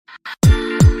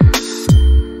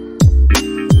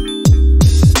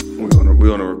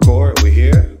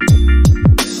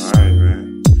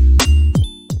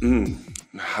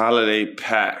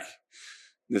Pack.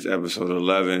 This episode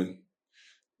 11.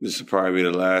 This will probably be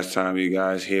the last time you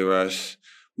guys hear us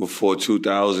before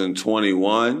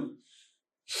 2021.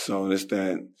 So it's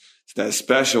that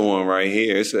special one right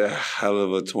here. It's a hell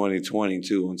of a 2020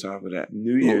 too on top of that.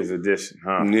 New Year's edition,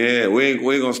 huh? Yeah, we ain't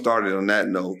going to start it on that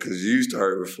note because you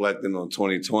started reflecting on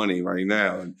 2020 right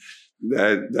now. And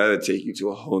that'll take you to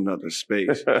a whole nother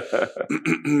space.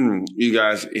 You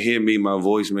guys hear me, my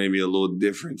voice may be a little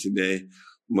different today,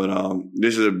 but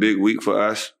this is a big week for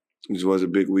us. This was a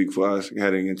big week for us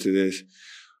heading into this.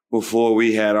 Before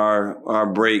we had our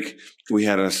break, we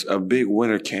had a big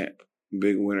winter camp.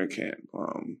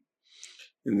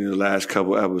 In the last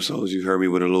couple episodes, you heard me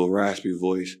with a little raspy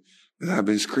voice. I've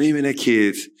been screaming at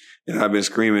kids and I've been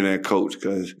screaming at coach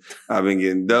because I've been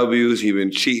getting W's. He's been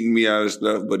cheating me out of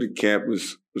stuff, but the camp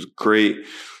was great.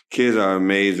 Kids are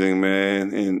amazing,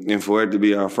 man. And for it to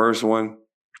be our first one,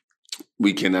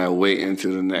 we cannot wait into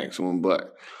the next one.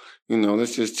 But,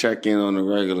 let's just check in on the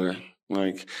regular.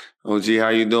 Like, OG, how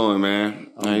you doing,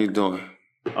 man? How you doing?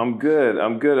 I'm good.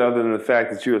 Other than the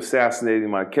fact that you're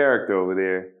assassinating my character over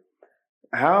there.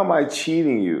 How am I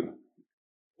cheating you?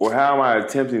 Or how am I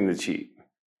attempting to cheat?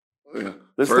 Yeah.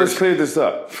 Let's clear this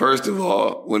up. First of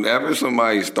all, whenever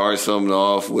somebody starts something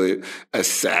off with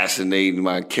assassinating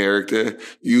my character,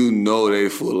 you know they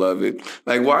full of it.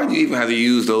 Like, why do you even have to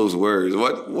use those words?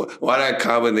 Why that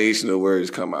combination of words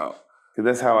come out? Because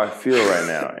that's how I feel right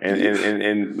now.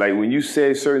 And like when you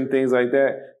say certain things like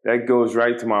that, that goes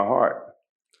right to my heart.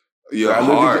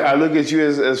 I look at you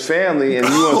as family, and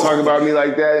you want to talk about me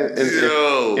like that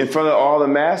in front of all the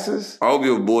masses? I hope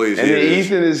your boys and then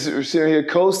Ethan is sitting here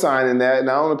co-signing that, and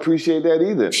I don't appreciate that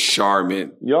either.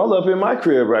 Charmin. Y'all up in my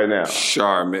crib right now.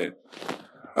 Charmin.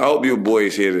 I hope your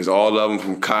boys hear this. All of them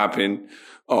from Coppin,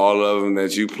 all of them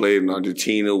that you played in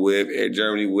Argentina with, at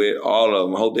Germany with, all of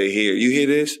them. I hope they hear. You hear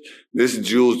this? This is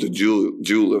Jules the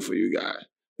jeweler for you guys.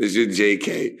 This is your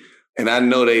JK. And I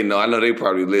know they know. I know they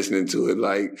probably listening to it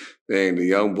like, dang, the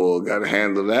young boy got to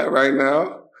handle that right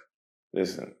now.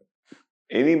 Listen,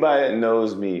 anybody that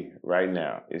knows me right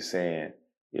now is saying,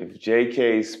 if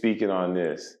JK is speaking on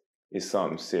this, it's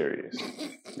something serious.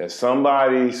 That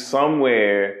somebody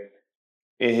somewhere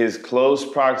in his close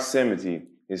proximity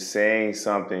is saying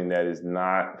something that is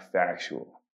not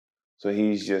factual. So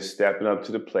he's just stepping up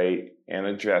to the plate and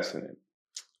addressing it.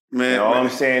 Man, and all I'm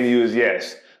saying to you is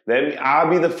yes. I'll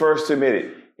be the first to admit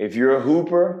it. If you're a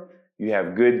hooper, you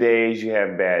have good days, you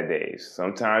have bad days.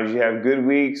 Sometimes you have good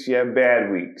weeks, you have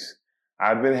bad weeks.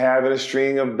 I've been having a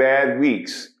string of bad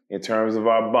weeks in terms of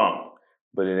our bump,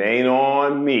 but it ain't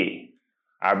on me.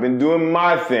 I've been doing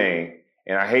my thing,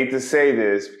 and I hate to say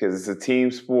this because it's a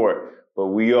team sport, but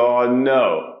we all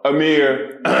know,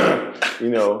 Amir,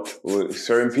 with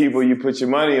certain people you put your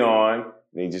money on,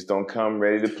 they just don't come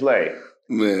ready to play.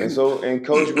 Man. And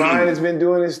Coach Ryan has been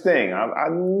doing his thing. I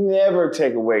never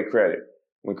take away credit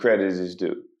when credit is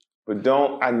due. But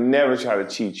I never try to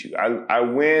cheat you. I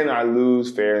win, I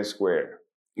lose fair and square.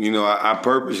 I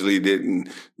purposely didn't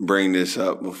bring this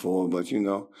up before, but we're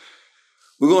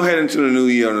going to head into the new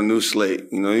year on a new slate.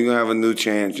 You're going to have a new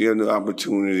chance. You have new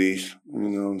opportunities. You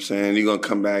know what I'm saying? You're going to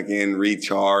come back in,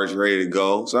 recharge, ready to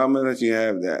go. So I'm going to let you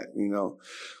have that,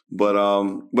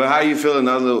 But how you feeling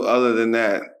other than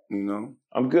that,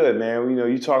 I'm good, man.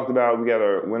 You talked about we got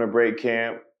our winter break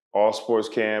camp, all sports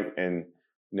camp, and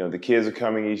the kids are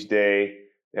coming each day.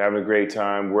 They're having a great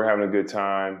time. We're having a good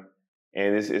time,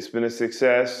 and it's been a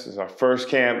success. It's our first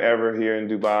camp ever here in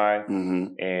Dubai,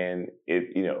 and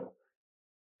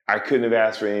I couldn't have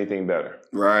asked for anything better.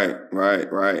 Right.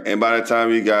 And by the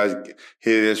time you guys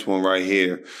hear this one right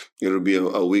here, it'll be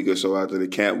a week or so after the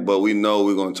camp. But we know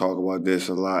we're going to talk about this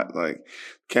a lot. Like,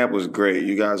 camp was great.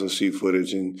 You guys will see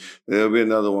footage, and there'll be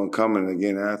another one coming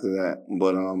again after that.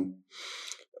 But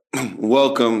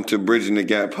welcome to Bridging the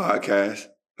Gap podcast.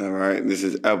 All right, this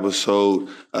is episode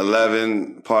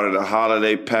 11, part of the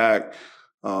holiday pack.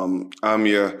 I'm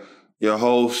your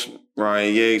host,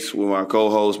 Ryan Yates, with my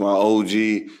co-host, my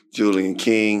OG, Julian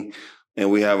King,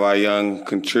 and we have our young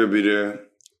contributor,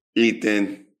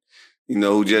 Ethan,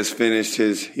 who just finished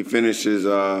his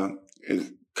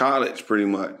college pretty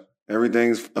much.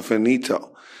 Everything's a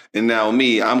finito. And now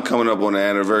I'm coming up on the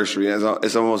anniversary.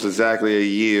 It's almost exactly a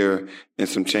year and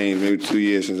some change, maybe 2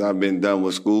 years since I've been done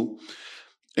with school.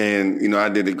 And, I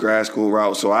did the grad school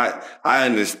route. So I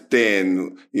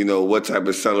understand, what type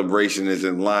of celebration is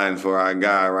in line for our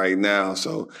guy right now.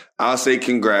 So I'll say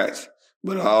congrats,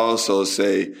 but I'll also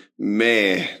say,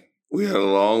 man, we had a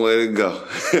long way to go.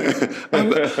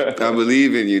 I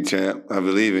believe in you, champ. I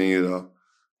believe in you, though.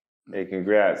 Hey,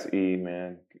 congrats, E,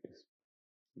 man.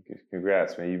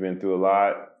 Congrats, man. You've been through a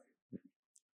lot.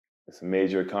 It's a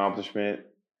major accomplishment.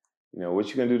 What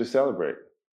you gonna do to celebrate?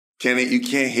 You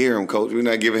can't hear him, Coach. We're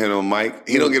not giving him a mic.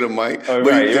 He don't get a mic. Oh,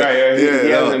 right. He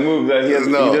hasn't moved. He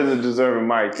doesn't deserve a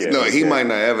mic yet. No, he might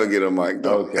not ever get a mic,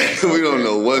 though. Okay. We don't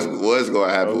know what's going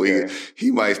to happen. Okay.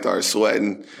 He might start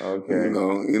sweating. Okay.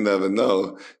 You never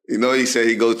know. He said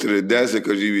he goes to the desert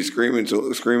because you be screaming at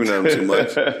him too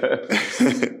much.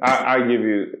 I give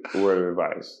you a word of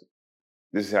advice.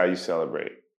 This is how you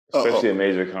celebrate, especially a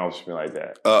major accomplishment like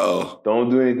that. Don't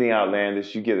do anything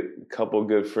outlandish. You get a couple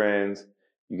good friends.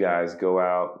 You guys go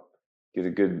out, get a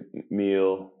good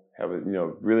meal, have a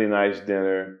really nice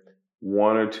dinner,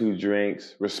 1 or 2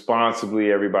 drinks,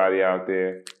 responsibly, everybody out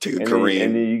there. Take a Korean.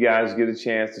 And then you guys get a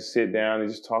chance to sit down and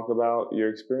just talk about your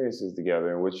experiences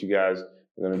together and what you guys are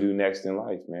going to do next in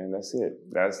life, man. That's it.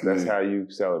 That's how you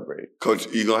celebrate. Coach,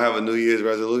 you going to have a New Year's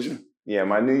resolution? Yeah,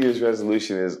 my New Year's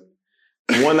resolution is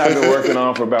one I've been working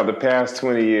on for about the past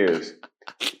 20 years.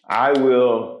 I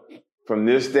will, from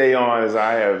this day on, as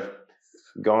I have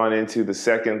gone into the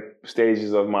second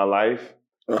stages of my life,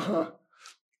 I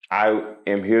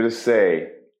am here to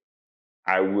say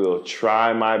I will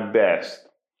try my best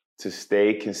to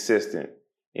stay consistent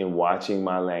in watching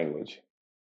my language.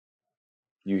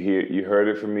 You heard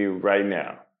it from me right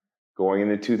now. Going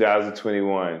into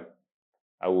 2021,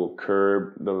 I will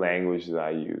curb the language that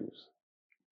I use.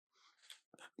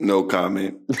 No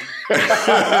comment.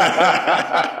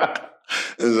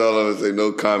 That's all I'm going to say.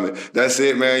 No comment. That's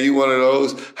it, man. You one of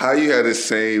those? How you had the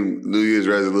same New Year's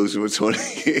resolution for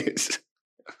 20 years?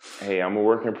 Hey, I'm a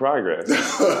work in progress.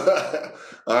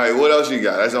 All right. What else you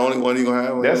got? That's the only one you're going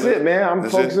to have? That's it, man. I'm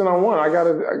focusing on one. I got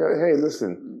to, hey,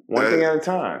 listen, one thing at a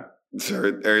time.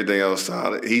 Sir, everything else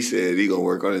solid. He said he going to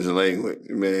work on his language.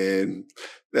 Man,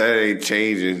 that ain't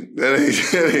changing. That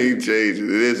ain't changing.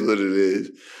 It is what it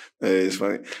is. That is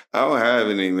funny. I don't have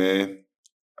any, man.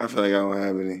 I feel like I don't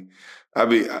have any.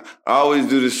 I always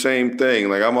do the same thing.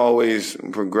 Like I'm always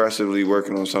progressively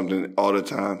working on something all the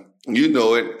time. You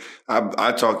know it.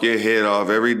 I talk your head off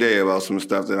every day about some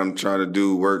stuff that I'm trying to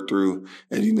do, work through.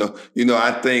 And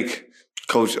I think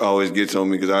Coach always gets on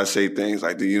me because I say things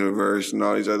like the universe and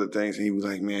all these other things. And he was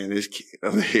like, man, this kid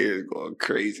over here is going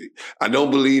crazy. I don't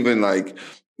believe in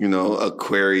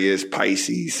Aquarius,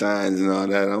 Pisces signs and all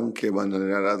that. I don't care about none of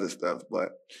that other stuff.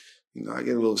 But, I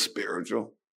get a little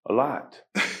spiritual. A lot.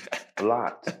 A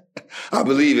lot. I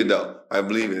believe it, though. I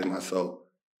believe it in my soul.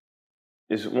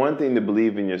 It's one thing to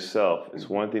believe in yourself. It's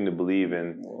one thing to believe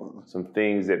in some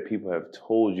things that people have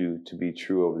told you to be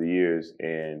true over the years.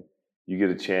 And you get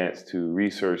a chance to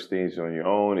research things on your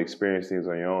own, experience things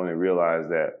on your own, and realize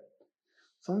that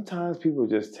sometimes people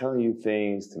are just telling you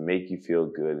things to make you feel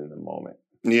good in the moment.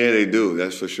 Yeah, they do.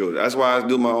 That's for sure. That's why I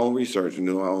do my own research and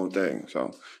do my own thing.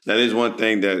 So that is one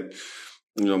thing that,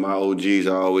 my OGs,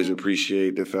 I always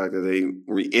appreciate the fact that they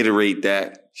reiterate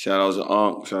that. Shout out to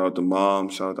Unc, shout out to Mom,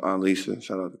 shout out to Aunt Lisa,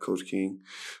 shout out to Coach King.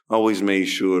 Always made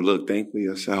sure, look, think for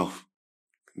yourself.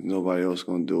 Nobody else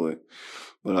going to do it.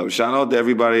 But shout out to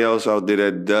everybody else out there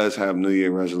that does have New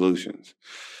Year resolutions.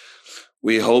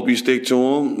 We hope you stick to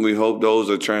them. We hope those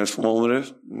are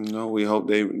transformative. We hope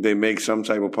they make some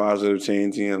type of positive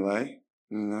change in your life.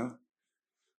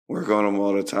 Work on them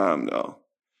all the time, though.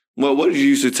 Well, what did you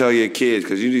used to tell your kids?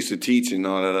 Because you used to teach and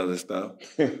all that other stuff.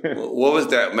 What was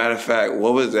that? Matter of fact,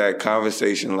 what was that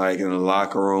conversation like in the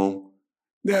locker room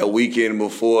that weekend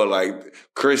before, like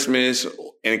Christmas?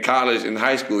 In college, in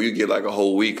high school, you get like a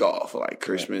whole week off, like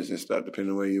Christmas and stuff,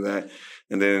 depending on where you at.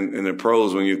 And then in the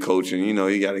pros, when you're coaching,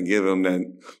 you got to give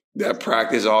them that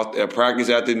practice off. That practice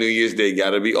after New Year's Day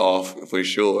got to be off for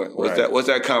sure. What's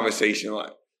that conversation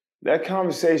like? That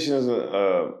conversation is,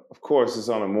 of course, it's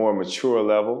on a more mature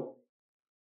level,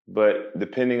 but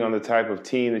depending on the type of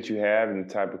team that you have and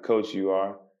the type of coach you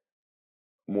are,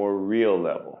 more real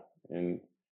level. And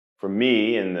for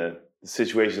me, in the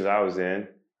situations I was in,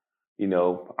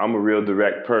 I'm a real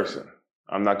direct person.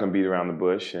 I'm not going to beat around the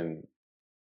bush. And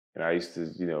I used to,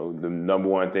 the number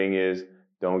one thing is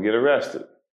don't get arrested.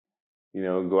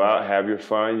 Go out, have your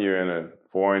fun. You're in a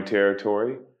foreign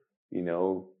territory.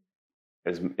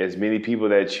 As many people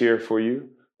that cheer for you,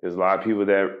 there's a lot of people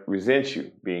that resent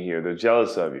you being here. They're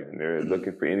jealous of you, and they're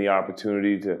looking for any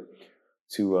opportunity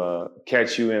to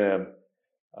catch you in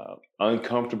a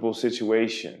uncomfortable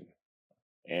situation.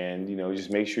 And,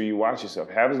 just make sure you watch yourself.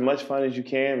 Have as much fun as you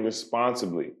can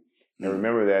responsibly. And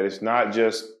remember that it's not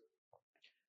just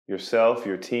yourself,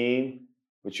 your team,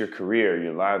 but your career,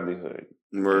 your livelihood.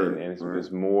 Right. And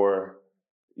it's more,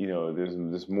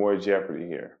 there's more jeopardy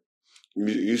here.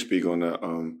 You speak on that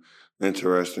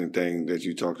interesting thing that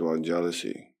you talked about,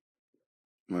 jealousy.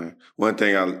 Right. One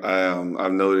thing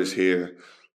I've noticed here,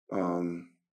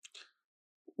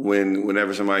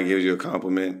 whenever somebody gives you a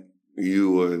compliment,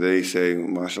 you or they say,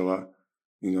 mashallah,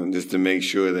 just to make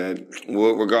sure that,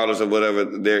 regardless of whatever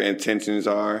their intentions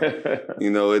are,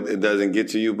 it doesn't get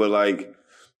to you. But like,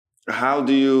 when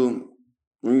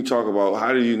you talk about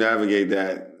how do you navigate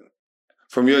that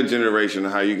from your generation,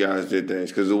 how you guys did things?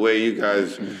 Because the way you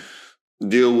guys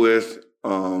deal with,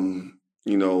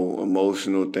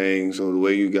 emotional things, or the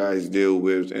way you guys deal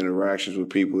with interactions with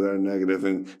people that are negative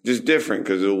and just different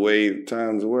because of the way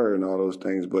times were and all those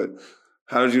things. But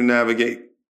how did you navigate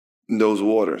those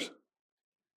waters?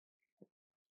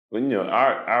 Well,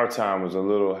 our time was a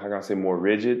little, how can I say, more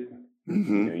rigid.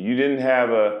 Mm-hmm. You didn't have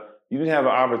an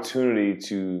opportunity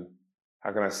to,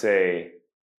 how can I say,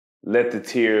 let the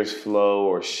tears flow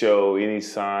or show any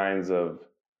signs of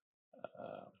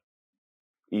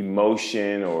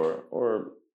emotion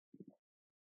or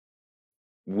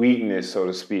weakness, so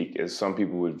to speak, as some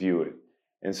people would view it.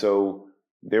 And so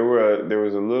there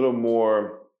was a little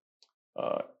more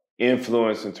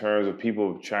influence in terms of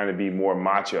people trying to be more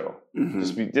macho.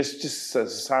 Mm-hmm. Just a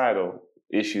societal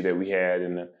issue that we had,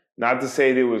 and not to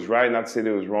say that it was right, not to say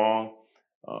that it was wrong,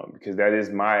 because that is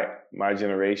my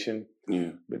generation.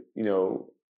 Yeah. But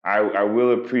I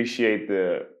will appreciate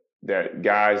that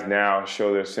guys now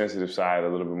show their sensitive side a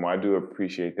little bit more. I do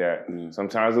appreciate that. Yeah.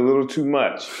 Sometimes a little too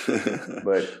much,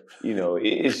 but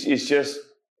it's just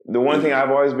the one thing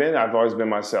I've always been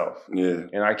myself. Yeah.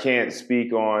 And I can't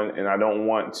speak on, and I don't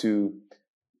want to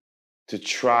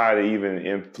try to even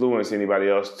influence anybody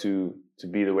else to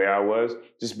be the way I was.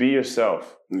 Just be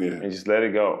yourself. Yeah. And just let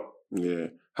it go. Yeah.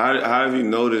 How have you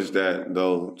noticed that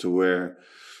though, to where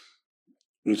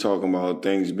you're talking about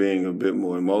things being a bit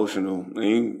more emotional,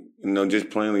 and just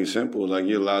plainly simple, like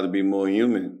you're allowed to be more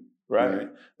human, right?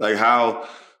 Like how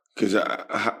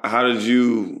did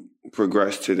you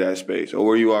progress to that space, or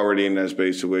were you already in that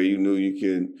space to where you knew you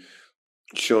could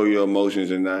show your emotions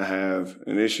and not have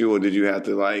an issue, or did you have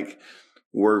to like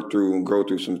work through and grow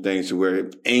through some things to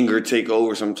where anger take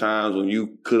over sometimes when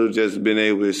you could have just been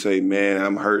able to say, "Man,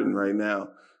 I'm hurting right now,"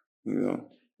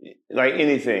 Like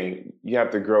anything, you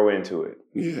have to grow into it.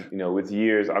 Yeah. With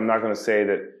years, I'm not going to say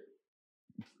that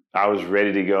I was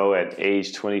ready to go at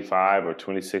age 25 or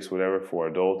 26, whatever, for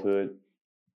adulthood.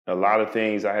 A lot of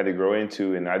things I had to grow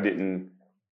into, and I didn't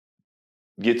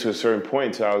get to a certain point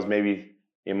until I was maybe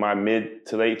in my mid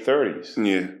to late 30s.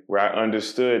 Yeah. Where I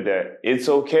understood that it's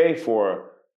okay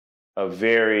for a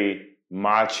very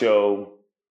macho,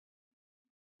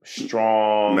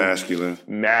 strong,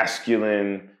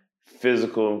 masculine,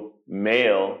 physical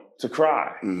male to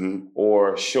cry, mm-hmm.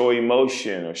 or show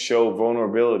emotion or show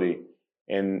vulnerability,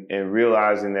 and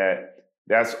realizing that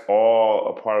that's all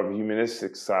a part of the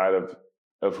humanistic side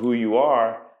of who you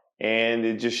are, and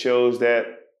it just shows that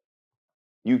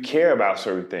you care about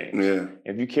certain things. Yeah.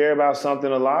 If you care about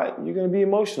something a lot, you're going to be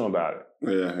emotional about it.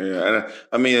 Yeah. And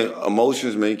I mean,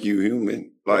 emotions make you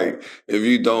human. Like, if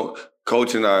you don't,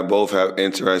 Coach and I both have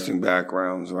interesting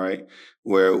backgrounds, right?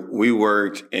 Where we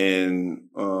worked in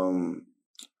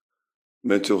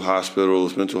mental health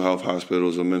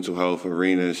hospitals, or mental health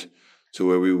arenas, to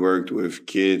where we worked with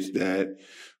kids that,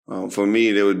 for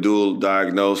me, they were dual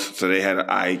diagnosed. So they had an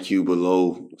IQ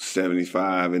below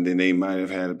 75, and then they might have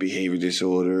had a behavior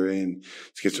disorder and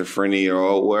schizophrenia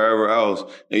or wherever else.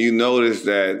 And you notice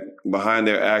that behind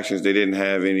their actions, they didn't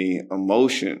have any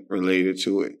emotion related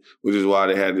to it, which is why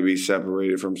they had to be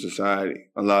separated from society.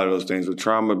 A lot of those things were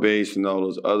trauma-based and all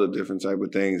those other different type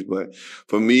of things. But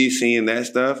for me, seeing that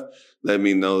stuff let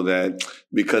me know that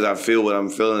because I feel what I'm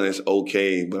feeling, it's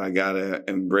okay, but I gotta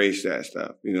embrace that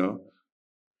stuff, Yeah.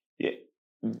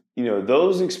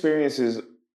 Those experiences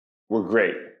were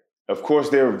great. Of course,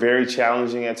 they were very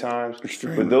challenging at times.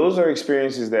 Extremely. But those are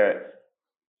experiences that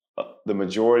the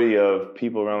majority of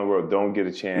people around the world don't get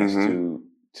a chance mm-hmm.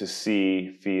 to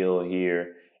see, feel,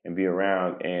 hear, and be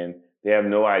around, and they have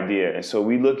no idea. And so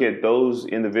we look at those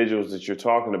individuals that you're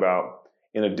talking about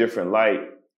in a different light,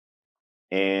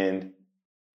 and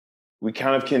we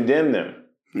kind of condemn them.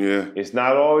 Yeah. It's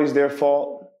not always their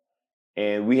fault,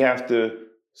 and we have to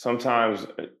sometimes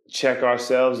check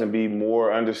ourselves and be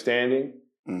more understanding.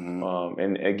 Mm-hmm.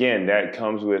 And again, that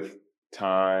comes with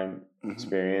time, mm-hmm.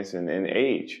 experience, and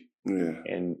age. Yeah.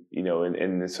 And,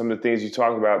 and some of the things you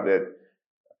talk about, that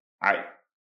I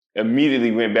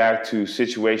immediately went back to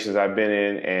situations I've been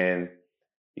in, and,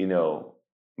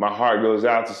 my heart goes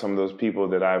out to some of those people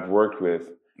that I've worked with,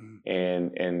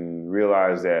 and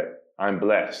realize that I'm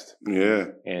blessed. Yeah.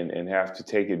 And have to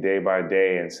take it day by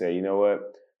day and say, you know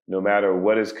what? No matter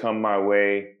what has come my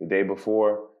way the day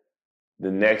before,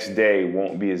 the next day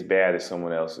won't be as bad as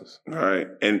someone else's. Right.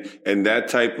 And that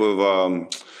type of,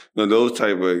 those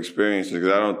type of experiences,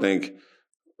 because I don't think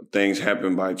things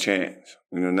happen by chance,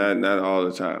 not all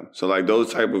the time. So like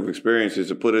those type of experiences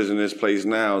to put us in this place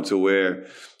now to where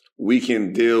we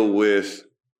can deal with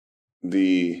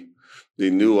the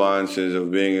nuances of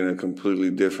being in a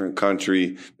completely different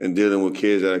country and dealing with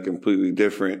kids that are completely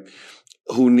different,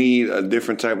 who need a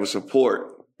different type of support.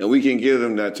 And we can give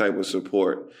them that type of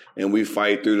support. And we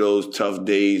fight through those tough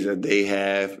days that they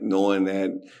have, knowing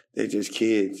that they're just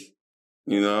kids.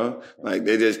 Like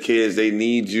they're just kids. They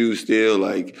need you still.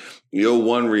 Like your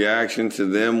one reaction to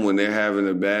them when they're having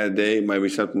a bad day might be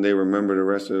something they remember the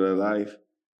rest of their life.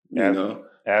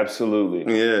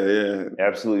 Absolutely. Yeah.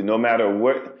 Absolutely. No matter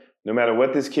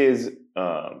what this kid's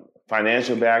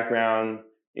financial background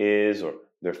is, or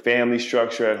their family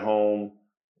structure at home,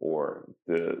 or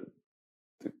the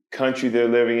country they're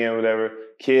living in, whatever,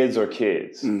 kids are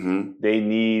kids. Mm-hmm. They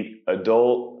need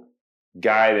adult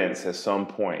guidance at some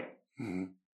point. Mm-hmm.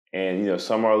 And,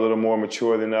 some are a little more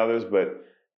mature than others, but,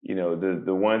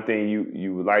 the one thing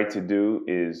you would like to do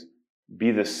is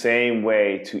be the same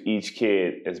way to each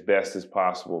kid as best as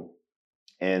possible,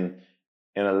 and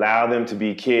allow them to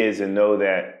be kids and know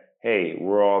that, hey,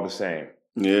 we're all the same.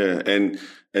 Yeah. And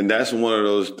that's one of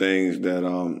those things that,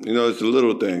 it's the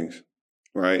little things,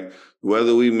 right?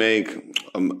 Whether we make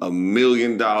 $1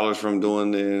 million from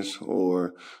doing this,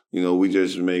 or, we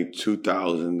just make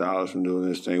 $2,000 from doing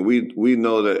this thing. We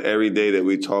know that every day that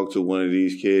we talk to one of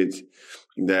these kids,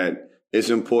 that it's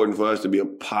important for us to be a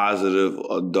positive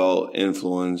adult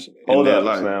influence in their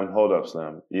life. Hold up,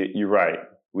 Slim. You're right.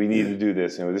 We need to do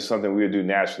this, and this is something we would do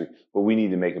naturally, but we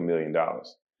need to make $1 million.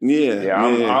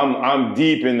 I'm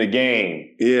deep in the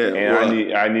game. Yeah,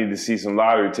 and I need to see some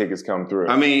lottery tickets come through.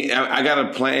 I mean, I got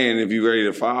a plan. If you're ready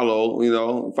to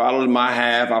follow, follow my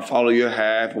half, I follow your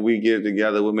half, and we get it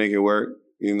together. We'll make it work.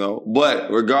 But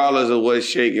regardless of what's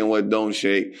shake and what don't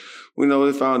shake, we know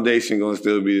the foundation gonna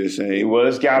still be the same. Well,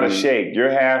 it's gotta shake. Your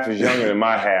half is younger than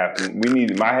my half.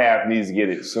 My half needs to get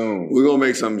it soon. We're gonna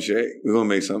make something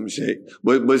shake.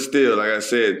 But still, like I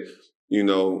said,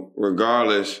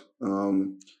 regardless,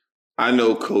 I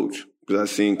know Coach, because I've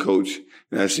seen Coach,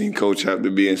 and I've seen Coach have to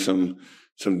be in some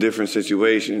different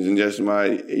situations in just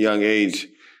my young age.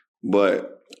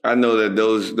 But I know that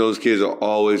those kids are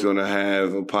always going to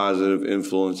have a positive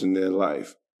influence in their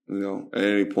life, at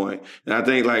any point. And I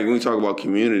think, like, when we talk about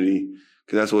community,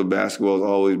 because that's what basketball has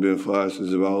always been for us,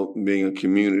 is about being a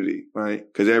community, right?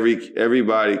 Because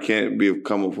everybody can't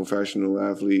become a professional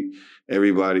athlete.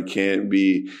 Everybody can't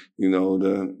be,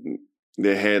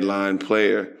 the headline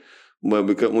player. But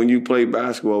because when you play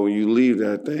basketball, when you leave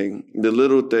that thing, the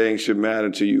little things should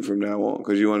matter to you from now on,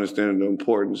 because you understand the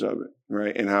importance of it,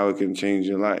 right? And how it can change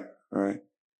your life, right?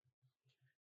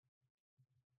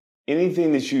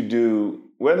 Anything that you do,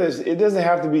 it doesn't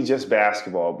have to be just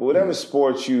basketball, but whatever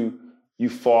sports you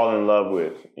fall in love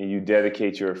with and you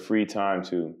dedicate your free time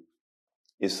to,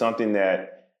 is something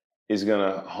that is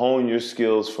going to hone your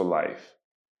skills for life.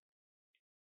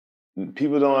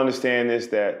 People don't understand this,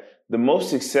 that the most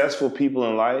successful people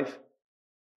in life,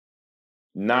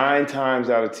 9 times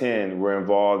out of 10 were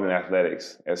involved in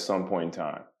athletics at some point in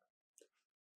time.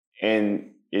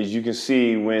 And as you can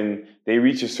see, when they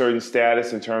reach a certain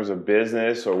status in terms of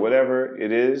business or whatever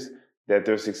it is that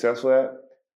they're successful at,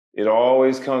 it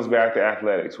always comes back to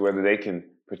athletics, whether they can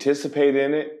participate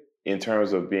in it in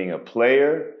terms of being a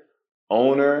player,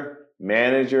 owner,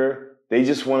 manager. They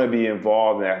just want to be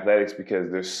involved in athletics because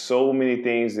there's so many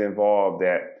things involved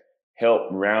that help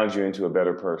round you into a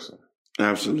better person.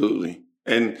 Absolutely.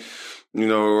 And,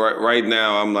 right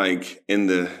now I'm like in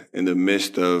the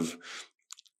midst of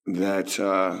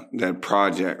that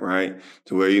project, right?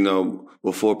 To where,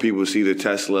 before people see the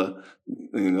Tesla,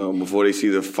 before they see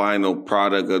the final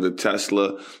product of the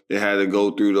Tesla, they had to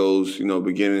go through those,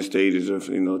 beginning stages of,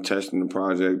 testing the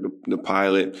project, the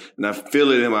pilot. And I feel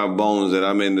it in my bones that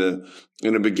I'm in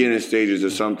the beginning stages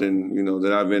of something,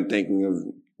 that I've been thinking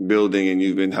of building, and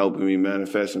you've been helping me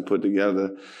manifest and put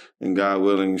together. And God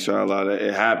willing, inshallah, that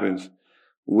it happens.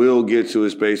 We'll get to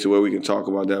a space where we can talk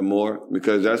about that more,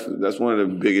 because that's one of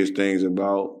the biggest things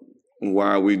about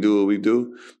why we do what we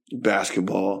do.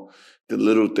 Basketball, the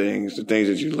little things, the things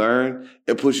that you learn,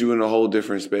 it puts you in a whole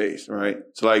different space, right?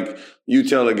 So like you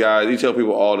tell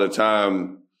people all the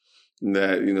time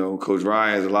that, Coach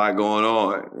Ryan has a lot going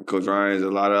on. Coach Ryan has a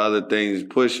lot of other things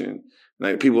pushing.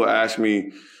 Like people ask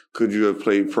me, could you have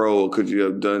played pro, or could you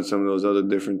have done some of those other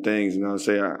different things? And I'll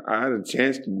say, I had a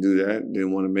chance to do that.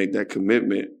 Didn't want to make that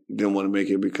commitment. Didn't want to make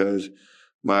it because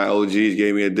My OGs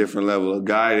gave me a different level of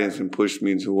guidance and pushed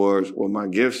me towards what my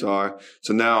gifts are.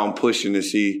 So now I'm pushing to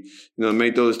see,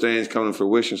 make those things come to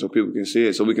fruition so people can see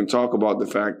it. So we can talk about the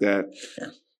fact that,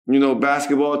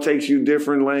 basketball takes you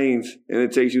different lanes and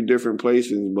it takes you different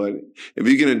places. But if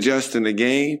you can adjust in the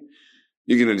game,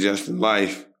 you can adjust in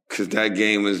life, because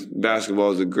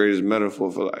basketball is the greatest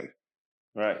metaphor for life.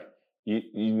 Right.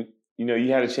 You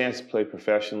had a chance to play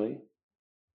professionally,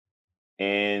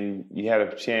 and you had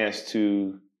a chance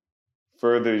to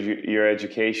further your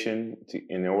education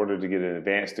in order to get an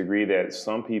advanced degree that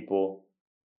some people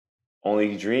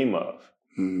only dream of,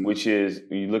 which is,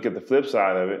 you look at the flip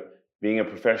side of it, being a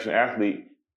professional athlete,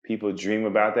 people dream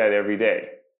about that every day.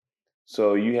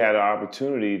 So you had an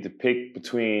opportunity to pick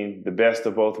between the best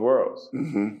of both worlds.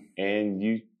 And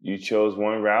you chose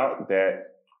one route that,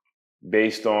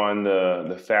 based on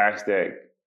the facts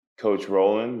that Coach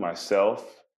Rowland, myself,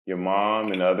 your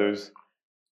mom, and others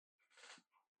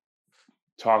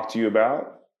talked to you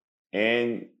about.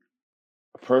 And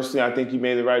personally, I think you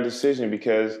made the right decision,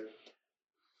 because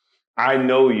I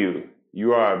know you.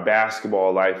 You are a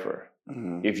basketball lifer.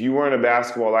 If you weren't a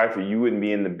basketball lifer, you wouldn't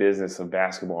be in the business of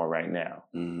basketball right now.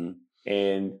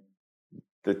 And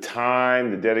the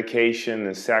time, the dedication,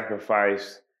 the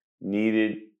sacrifice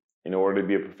needed in order to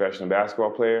be a professional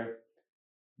basketball player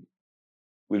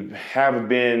would have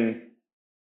been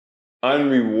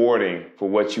unrewarding for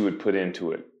what you would put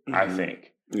into it, I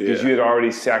think. Because you had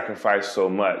already sacrificed so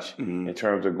much in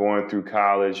terms of going through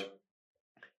college,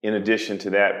 in addition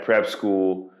to that, prep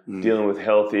school, dealing with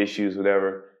health issues,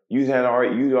 whatever. You'd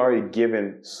already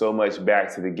given so much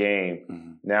back to the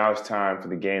game. Now it's time for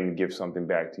the game to give something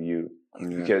back to you.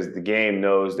 Because the game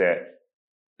knows that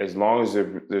as long as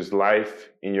there's life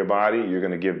in your body, you're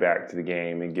going to give back to the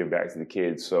game and give back to the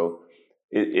kids. So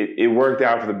it worked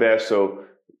out for the best. So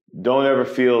don't ever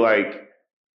feel like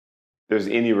there's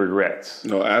any regrets.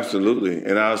 No, absolutely.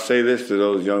 And I'll say this to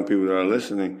those young people that are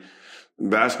listening.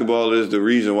 Basketball is the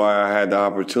reason why I had the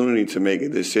opportunity to make a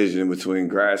decision between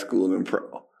grad school and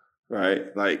pro.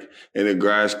 Right? Like, in the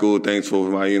grad school, thanks for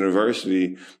my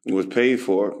university, was paid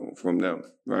for from them.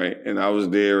 Right? And I was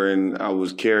there and I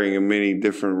was carrying many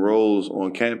different roles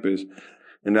on campus.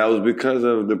 And that was because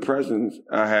of the presence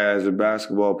I had as a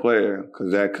basketball player,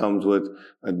 because that comes with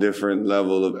a different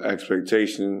level of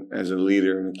expectation as a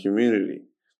leader in the community.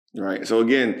 Right? So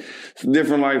again, it's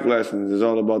different life lessons. It's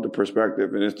all about the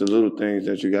perspective, and it's the little things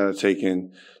that you got to take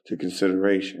into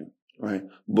consideration. Right?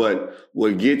 But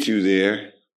what gets you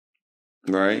there,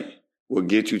 right? What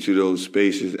gets you to those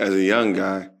spaces as a young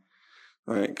guy,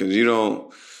 right? Because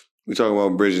we talk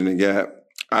about bridging the gap.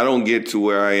 I don't get to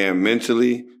where I am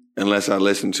mentally unless I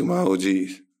listen to my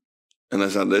OGs,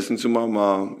 unless I listen to my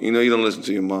mom. You don't listen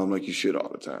to your mom like you should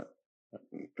all the time,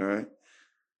 all right?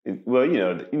 Well, you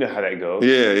know how that goes.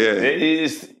 Yeah.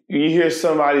 You hear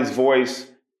somebody's voice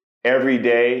every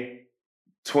day,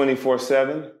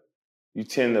 24/7, you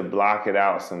tend to block it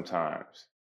out sometimes.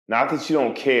 Not that you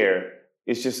don't care.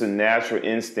 It's just a natural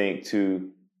instinct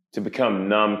to become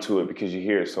numb to it because you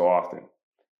hear it so often.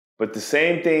 But the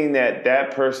same thing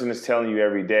that person is telling you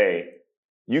every day,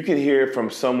 you can hear it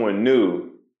from someone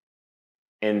new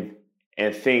and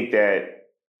think that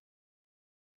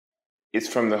it's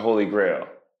from the Holy Grail.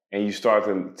 And you start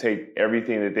to take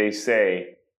everything that they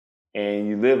say and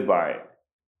you live by it.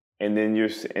 And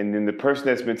then the person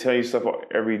that's been telling you stuff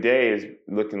every day is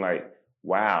looking like,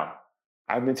 wow,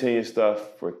 I've been telling you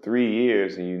stuff for 3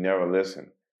 years and you never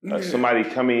listen. Somebody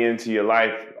coming into your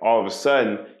life, all of a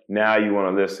sudden, now you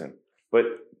want to listen. But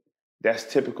that's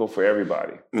typical for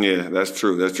everybody. Yeah, that's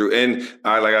true. That's true. And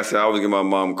like I said, I always give my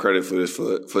mom credit for this,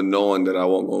 for knowing that I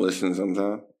won't go listen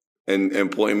sometimes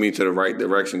and pointing me to the right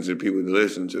directions to people to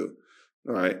listen to.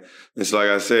 Right. And so, like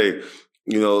I say,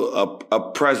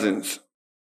 a presence,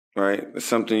 right? It's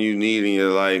something you need in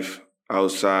your life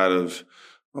outside of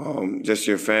just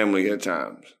your family at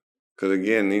times. Because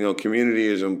again, community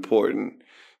is important.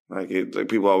 Like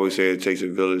people always say, it takes a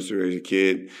village to raise a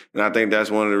kid. And I think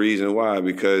that's one of the reasons why,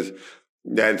 because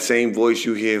that same voice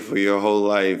you hear for your whole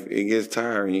life, it gets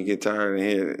tiring. You get tired of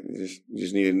hearing it. You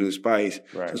just need a new spice.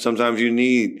 Right. So sometimes you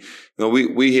need,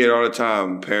 we hear it all the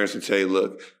time. Parents would say,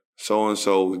 look,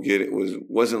 so-and-so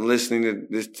wasn't listening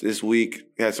to this week,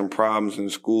 had some problems in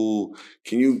school.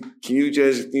 Can you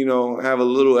just, have a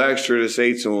little extra to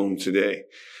say to them today?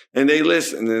 And they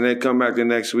listen, and they come back the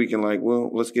next week and like, well,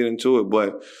 let's get into it.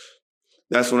 But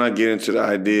that's when I get into the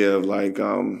idea of like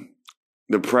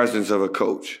the presence of a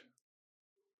coach,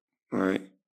 right?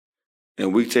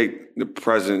 And we take the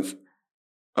presence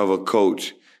of a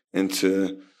coach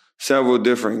into several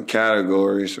different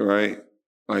categories, right?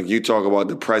 Like you talk about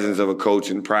the presence of a coach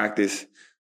in practice,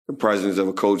 the presence of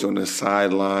a coach on the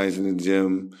sidelines in the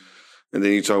gym. And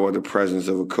then you talk about the presence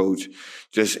of a coach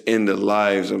just in the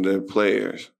lives of their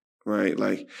players, right?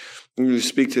 Like, you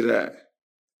speak to that.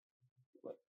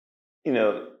 You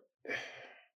know,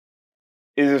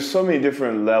 there's so many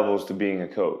different levels to being a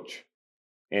coach.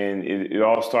 And it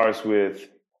all starts with,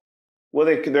 well,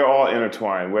 they're all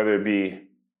intertwined, whether it be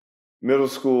middle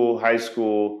school, high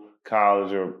school,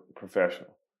 college, or professional.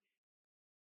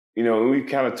 You know, we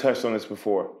kind of touched on this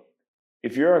before.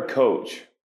 If you're a coach,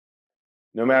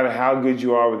 no matter how good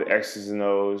you are with the X's and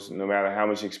O's, no matter how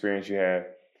much experience you have,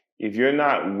 if you're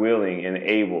not willing and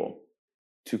able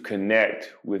to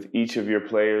connect with each of your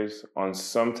players on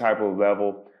some type of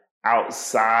level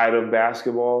outside of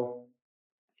basketball,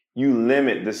 you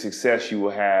limit the success you will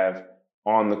have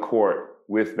on the court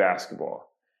with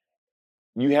basketball.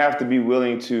 You have to be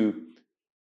willing to,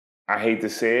 I hate to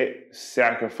say it,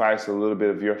 sacrifice a little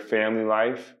bit of your family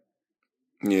life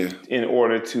in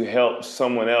order to help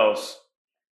someone else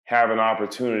have an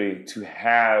opportunity to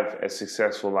have a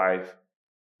successful life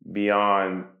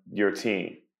beyond your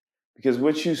team. Because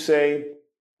what you say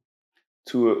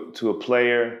to a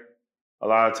player, a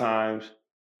lot of times,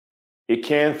 it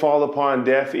can fall upon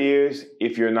deaf ears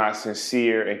if you're not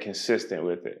sincere and consistent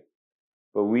with it.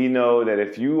 But we know that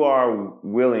if you are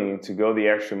willing to go the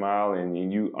extra mile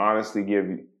and you honestly give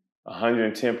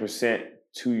 110%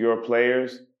 to your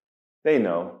players, they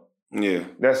know. Yeah.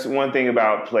 That's one thing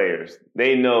about players.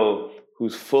 They know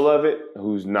who's full of it,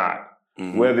 who's not.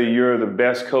 Mm-hmm. Whether you're the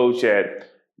best coach at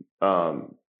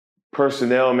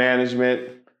personnel management,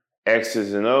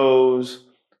 X's and O's,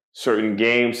 certain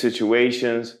game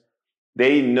situations,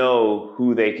 they know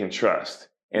who they can trust.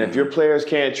 And if your players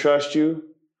can't trust you,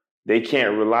 they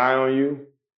can't rely on you,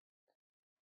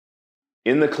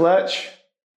 in the clutch,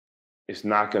 it's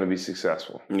not going to be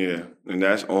successful. Yeah, and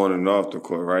that's on and off the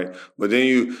court, right? But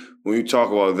then when you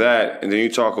talk about that, and then you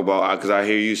talk about, because I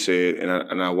hear you say it,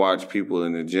 and I watch people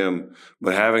in the gym,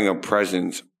 but having a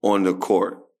presence on the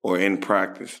court or in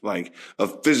practice, like a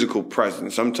physical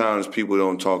presence. Sometimes people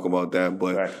don't talk about that,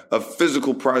 but right. A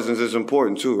physical presence is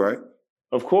important too, right?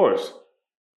 Of course.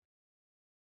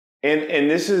 And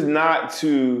this is not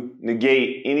to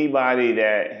negate anybody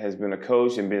that has been a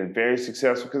coach and been very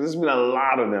successful, because there's been a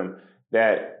lot of them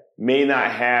that may not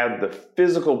have the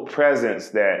physical presence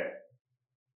that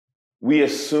we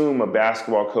assume a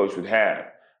basketball coach would have.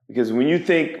 Because when you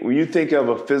think of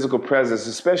a physical presence,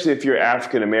 especially if you're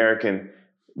African American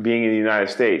being in the United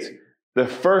States, the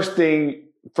first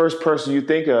person you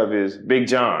think of is Big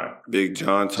John. Big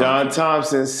John Thompson. John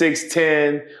Thompson,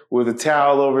 6'10", with a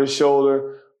towel over his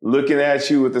shoulder, looking at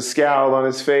you with a scowl on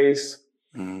his face,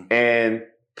 and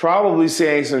probably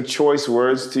saying some choice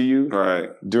words to you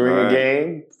during a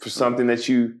game for something that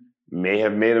you may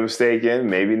have made a mistake in,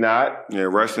 maybe not. Yeah,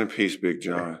 rest in peace, Big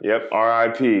John. Yep,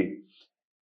 R.I.P.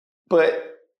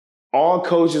 But all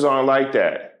coaches aren't like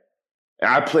that.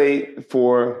 I played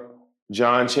for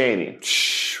John Chaney,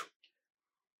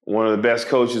 one of the best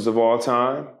coaches of all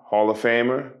time, Hall of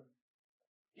Famer.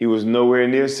 He was nowhere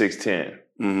near 6'10".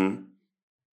 Mm-hmm.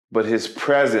 But his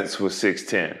presence was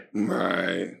 6'10".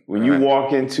 Right. When you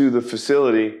walk into the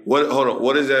facility. Hold on.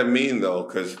 What does that mean though?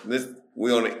 Because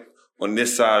we on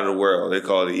this side of the world, they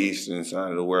call it the eastern side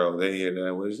of the world. They hear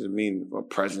that. What does it mean for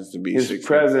presence to be 6'10"? His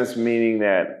presence meaning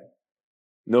that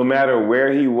no matter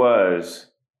where he was,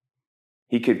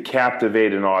 he could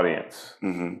captivate an audience.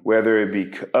 Mm-hmm. Whether it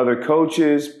be other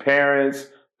coaches, parents,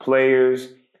 players,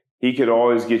 he could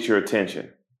always get your attention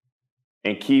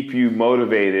and keep you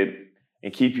motivated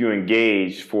and keep you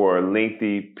engaged for a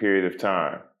lengthy period of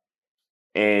time.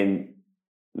 And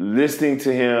listening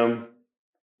to him,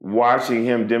 watching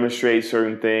him demonstrate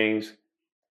certain things,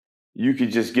 you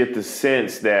could just get the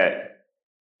sense that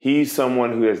he's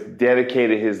someone who has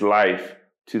dedicated his life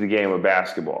to the game of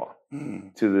basketball,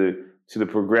 to the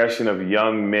progression of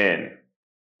young men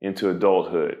into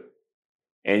adulthood.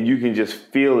 And you can just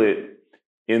feel it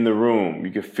in the room.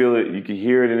 You can feel it, you can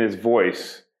hear it in his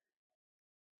voice.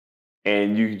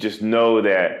 And you just know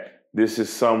that this is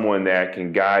someone that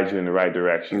can guide you in the right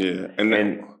direction. Yeah,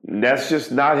 and that's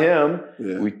just not him.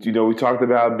 Yeah. We talked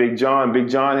about Big John. Big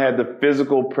John had the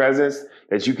physical presence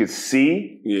that you could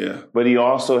see. Yeah, but he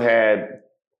also had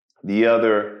the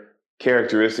other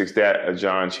characteristics that a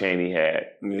John Chaney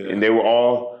had. Yeah. And they were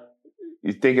all,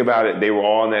 you think about it, they were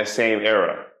all in that same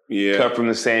era. Yeah. Cut from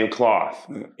the same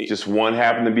cloth. Just one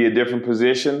happened to be a different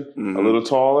position, a little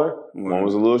taller. One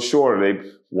was a little shorter.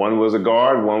 One was a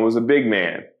guard, one was a big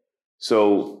man.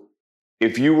 So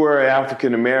if you were an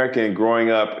African American growing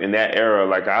up in that era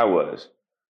like I was,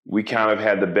 we kind of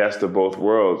had the best of both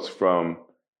worlds, from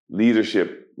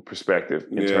leadership perspective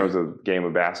in terms of game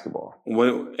of basketball.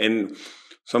 And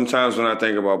sometimes when I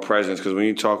think about presence, because when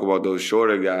you talk about those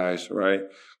shorter guys, right?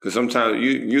 Because sometimes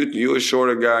you're a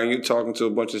shorter guy and you're talking to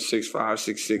a bunch of 6'5",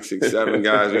 6'6", 6'7"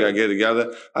 guys. We got to get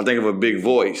together. I think of a big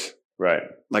voice, right?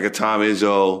 Like a Tom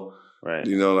Izzo, right?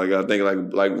 You know, like I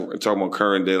think like talking about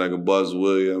current day, like a Buzz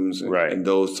Williams, and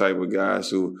those type of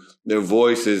guys who their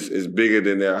voice is bigger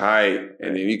than their height,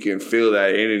 and then you can feel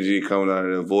that energy coming out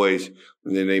of their voice,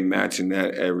 and then they matching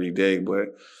that every day. But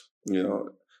you know,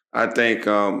 I think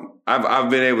I've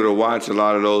been able to watch a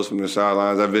lot of those from the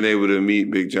sidelines. I've been able to meet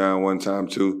Big John one time,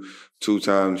 two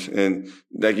times, and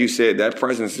like you said, that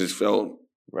presence is felt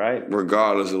right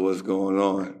regardless of what's going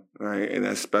on, right? And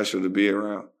that's special to be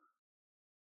around.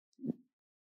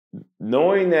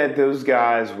 Knowing that those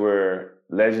guys were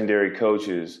legendary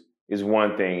coaches is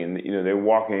one thing, and you know they're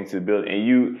walking into the building,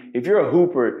 and if you're a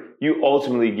hooper, you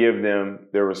ultimately give them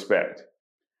their respect.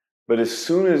 But as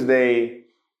soon as they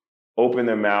open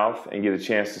their mouth and get a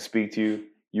chance to speak to you,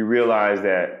 you realize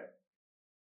that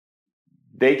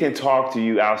they can talk to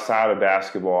you outside of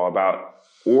basketball about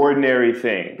ordinary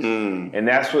things. And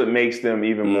that's what makes them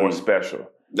even more special.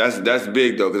 That's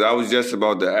big, though, because I was just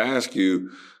about to ask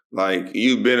you, like,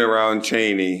 you've been around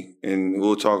Chaney, and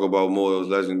we'll talk about more of those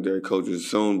legendary coaches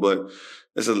soon, but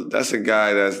that's a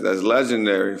guy that's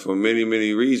legendary for many,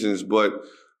 many reasons, but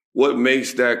what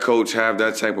makes that coach have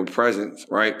that type of presence,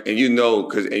 right? And you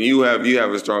know, you have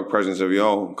a strong presence of your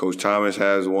own. Coach Thomas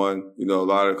has one. You know, a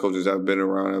lot of coaches I've been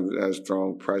around have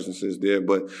strong presences there.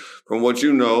 But from what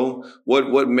you know,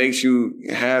 what makes you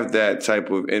have that type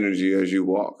of energy as you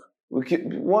walk?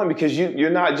 One, because you're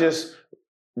not just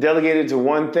delegated to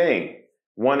one thing,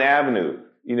 one avenue.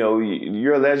 You know,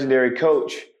 you're a legendary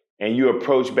coach and you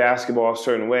approach basketball a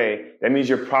certain way. That means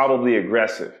you're probably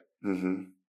aggressive. Mm-hmm.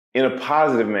 In a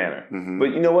positive manner. Mm-hmm. But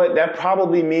you know what? That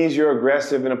probably means you're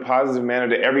aggressive in a positive manner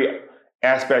to every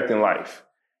aspect in life.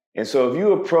 And so if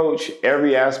you approach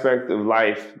every aspect of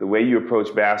life the way you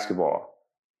approach basketball,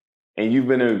 and you've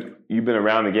been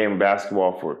around the game of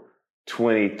basketball for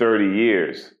 20, 30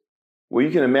 years, well,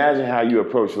 you can imagine how you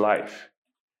approach life.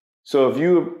 So if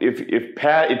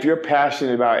you're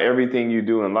passionate about everything you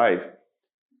do in life,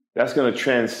 that's going to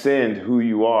transcend who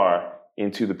you are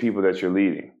into the people that you're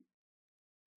leading.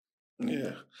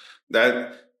 Yeah,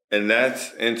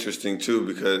 that's interesting too,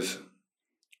 because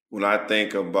when I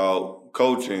think about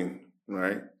coaching,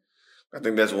 right, I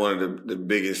think that's one of the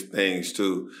biggest things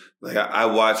too. Like I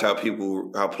watch how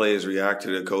players react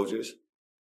to their coaches.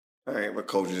 Right, if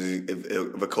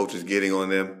a coach is getting on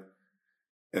them,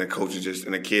 and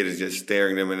a kid is just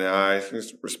staring them in the eyes,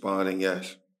 just responding,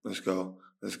 yes, let's go.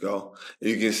 Let's go. And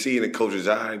you can see in the coach's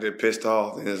eye, they're pissed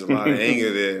off, and there's a lot of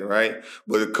anger there, right?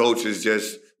 But the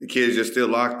kid is just still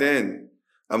locked in.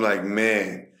 I'm like,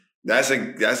 man, that's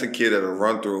a kid that'll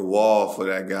run through a wall for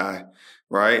that guy,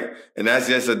 right? And that's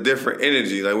just a different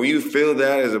energy. Like when you feel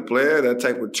that as a player, that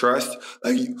type of trust,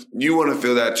 like you want to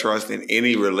feel that trust in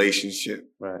any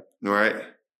relationship, right? Right.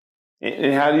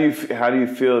 And how do you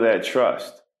feel that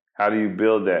trust? How do you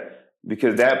build that?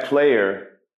 Because that player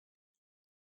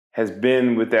has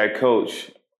been with that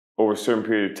coach over a certain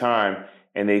period of time,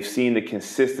 and they've seen the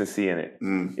consistency in it.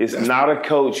 It's not a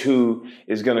coach who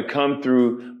is going to come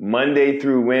through Monday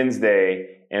through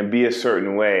Wednesday and be a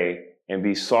certain way and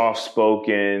be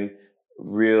soft-spoken,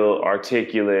 real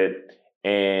articulate,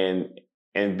 and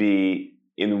be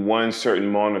in one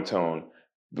certain monotone.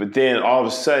 But then all of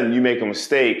a sudden you make a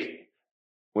mistake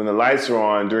when the lights are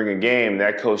on during a game,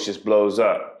 that coach just blows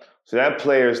up. So that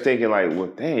player is thinking like, well,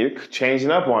 dang, you're changing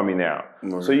up on me now.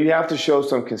 Right. So you have to show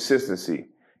some consistency.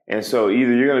 And so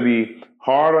either you're going to be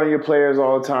hard on your players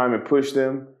all the time and push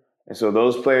them. And so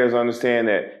those players understand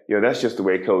that, that's just the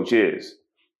way coach is.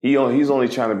 He's only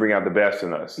trying to bring out the best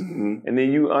in us. Mm-hmm. And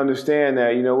then you understand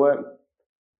that, you know what?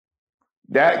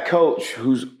 That coach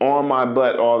who's on my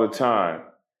butt all the time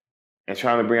and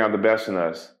trying to bring out the best in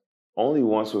us only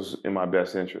once was in my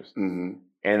best interest. Mm-hmm.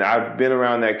 And I've been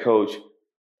around that coach,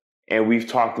 and we've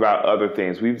talked about other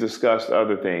things. We've discussed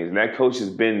other things. And that coach has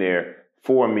been there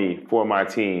for me, for my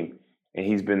team. And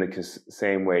he's been the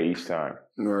same way each time.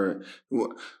 Right.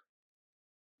 Well,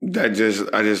 I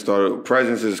just thought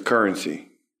presence is currency.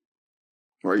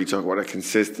 Right. You talk about a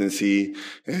consistency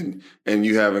and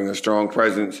you having a strong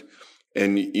presence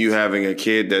and you having a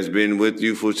kid that's been with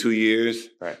you for 2 years.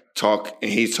 Right. And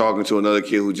he's talking to another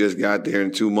kid who just got there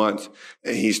in 2 months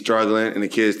and he's struggling and the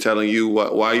kid's telling you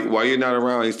why you're not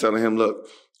around. He's telling him, look,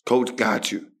 coach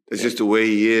got you. It's just the way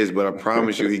he is, but I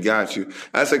promise you he got you.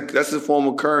 That's a form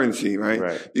of currency,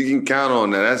 right? You can count on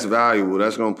that. That's valuable.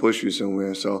 That's going to push you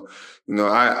somewhere. So,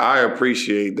 I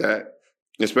appreciate that.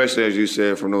 especially as you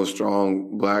said, from those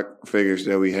strong black figures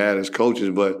that we had as coaches.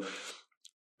 But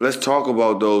let's talk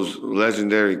about those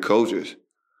legendary coaches.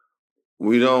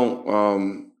 We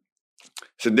don't.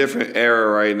 It's a different era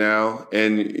right now,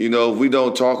 and if we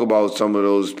don't talk about some of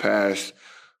those past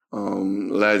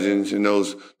legends and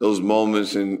those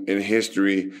moments in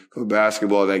history for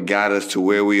basketball that got us to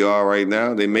where we are right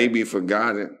now, they may be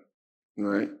forgotten,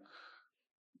 right?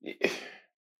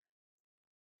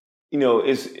 I'm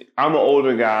an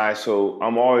older guy, so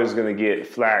I'm always going to get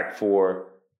flack for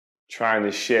trying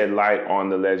to shed light on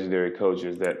the legendary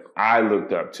coaches that I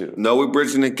looked up to. No, we're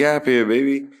bridging the gap here,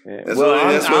 baby. Yeah. That's what we're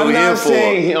here for. I'm not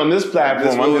saying on this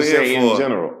platform, I'm just saying in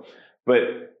general.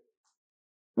 But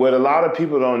what a lot of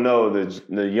people don't know,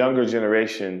 the younger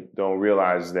generation don't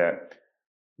realize that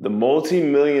the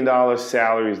multi-million-dollar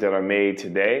salaries that are made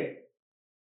today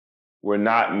were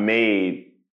not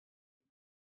made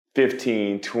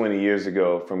 15, 20 years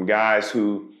ago from guys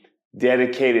who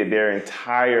dedicated their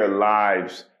entire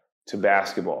lives to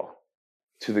basketball,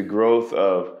 to the growth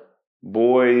of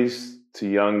boys to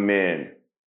young men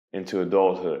into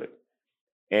adulthood.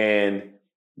 And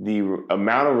the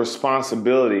amount of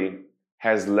responsibility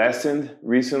has lessened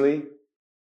recently,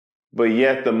 but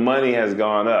yet the money has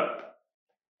gone up.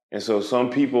 And so some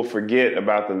people forget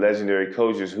about the legendary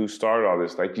coaches who started all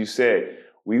this. Like you said,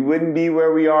 we wouldn't be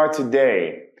where we are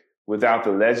today without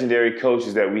the legendary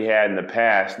coaches that we had in the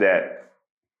past that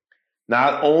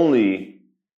not only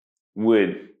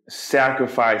would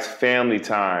sacrifice family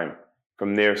time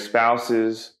from their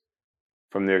spouses,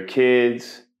 from their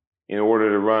kids, in order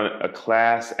to run a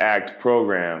class act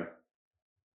program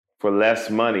for less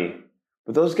money.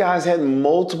 But those guys had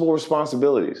multiple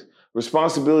responsibilities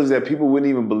that people wouldn't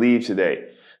even believe today.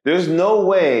 There's no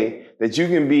way that you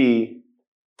can be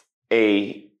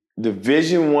a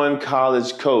Division I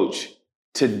college coach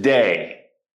today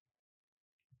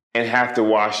and have to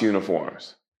wash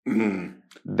uniforms. Mm-hmm.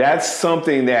 That's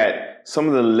something that some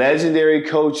of the legendary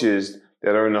coaches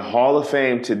that are in the Hall of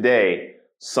Fame today,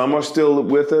 some are still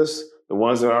with us. The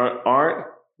ones that aren't,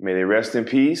 may they rest in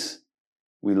peace.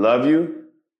 We love you.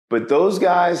 But those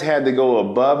guys had to go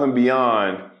above and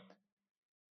beyond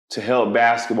to help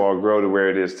basketball grow to where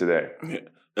it is today. Yeah.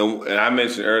 And I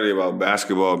mentioned earlier about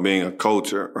basketball being a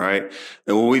culture, right?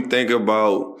 And when we think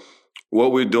about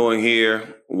what we're doing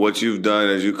here, what you've done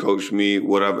as you coach me,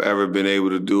 what I've ever been able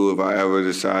to do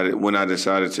when I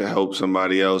decided to help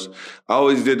somebody else, I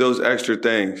always did those extra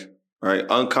things, right?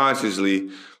 Unconsciously,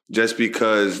 just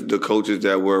because the coaches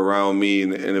that were around me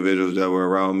and the individuals that were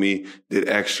around me did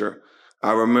extra.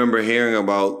 I remember hearing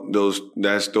about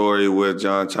that story with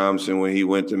John Thompson when he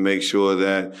went to make sure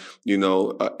that,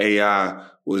 AI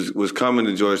was coming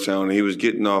to Georgetown and he was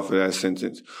getting off of that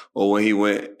sentence. Or when he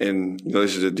went and,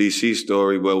 this is a DC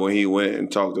story, but when he went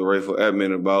and talked to Rayful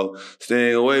Edmond about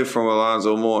staying away from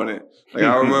Alonzo Mourning. Like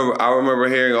I remember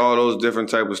hearing all those different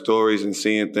type of stories and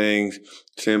seeing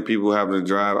people having to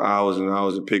drive hours and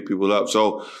hours to pick people up.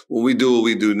 So when we do what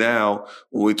we do now,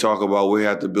 when we talk about we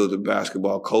have to build a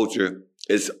basketball culture,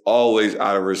 it's always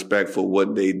out of respect for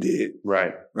what they did.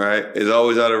 Right. Right? It's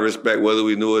always out of respect, whether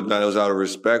we knew it or not. It was out of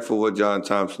respect for what John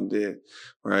Thompson did,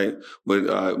 right?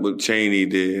 What Chaney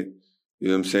did. You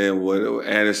know what I'm saying? What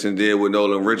Anderson did, what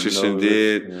Nolan Richardson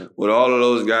did, yeah. What all of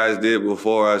those guys did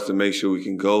before us to make sure we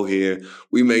can go here.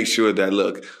 We make sure that,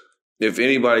 look, if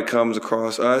anybody comes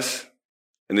across us,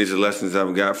 and these are lessons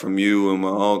I've got from you and my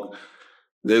uncle,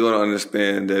 they're going to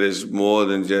understand that it's more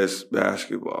than just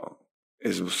basketball.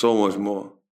 It's so much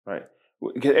more. Right.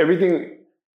 Everything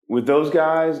with those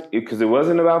guys, because it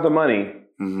wasn't about the money,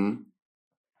 mm-hmm.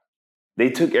 They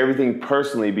took everything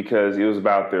personally because it was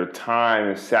about their time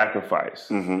and sacrifice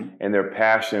mm-hmm. and their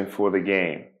passion for the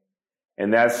game.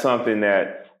 And that's something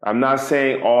that I'm not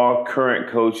saying all current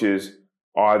coaches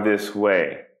are this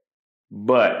way,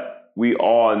 but we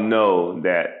all know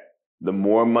that the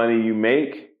more money you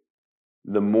make,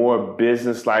 the more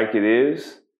business-like it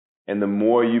is, and the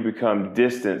more you become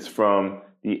distant from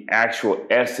the actual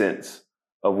essence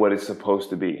of what it's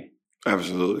supposed to be.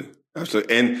 Absolutely.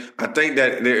 Absolutely. And I think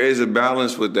that there is a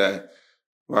balance with that,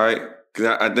 right?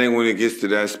 Because I think when it gets to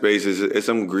that space, it's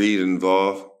some greed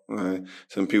involved, right?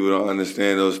 Some people don't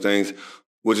understand those things,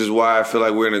 which is why I feel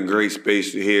like we're in a great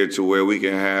space here to where we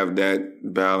can have that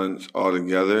balance all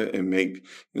together and make,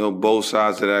 both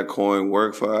sides of that coin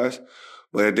work for us.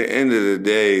 But at the end of the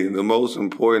day, the most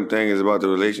important thing is about the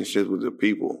relationships with the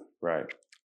people. Right.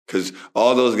 Because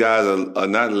all those guys are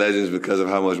not legends because of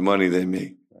how much money they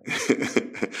make.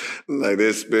 Like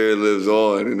their spirit lives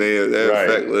on and their right.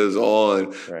 effect lives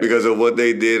on right. because of what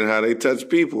they did and how they touched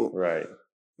people. Right.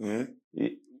 Yeah.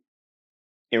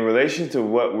 in relation to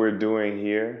what we're doing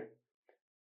here,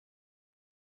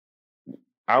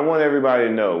 I want everybody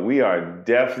to know we are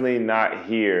definitely not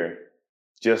here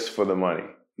just for the money.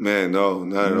 Man, no,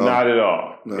 not at all. Not at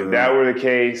all. Not if at that all. were the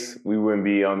case, we wouldn't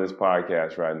be on this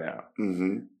podcast right now.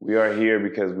 Mm-hmm. We are here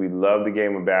because we love the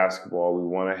game of basketball. We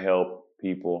want to help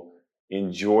people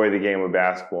enjoy the game of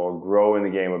basketball, grow in the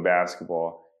game of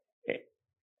basketball,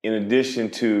 in addition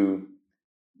to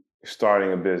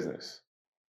starting a business.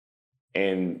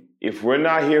 And if we're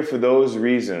not here for those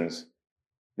reasons,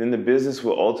 then the business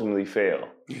will ultimately fail.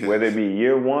 Yes. Whether it be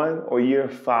year 1 or year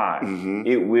 5, Mm-hmm.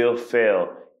 it will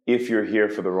fail if you're here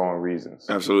for the wrong reasons.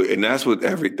 Absolutely. And that's with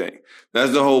everything.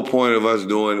 That's the whole point of us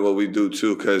doing what we do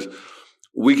too, because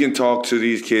we can talk to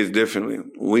these kids differently.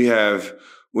 We have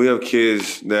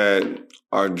kids that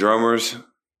are drummers,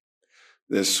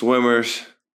 they're swimmers,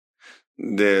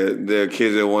 they're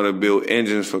kids that want to build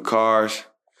engines for cars.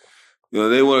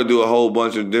 They want to do a whole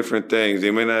bunch of different things.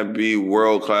 They may not be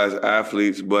world-class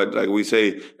athletes, but like we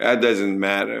say, that doesn't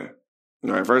matter.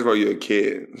 All right. First of all, you're a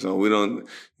kid, so we don't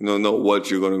know what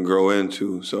you're going to grow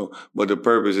into. So, but the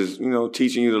purpose is,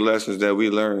 teaching you the lessons that we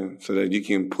learn so that you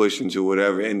can push into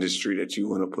whatever industry that you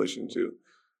want to push into.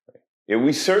 Yeah,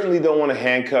 we certainly don't want to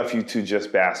handcuff you to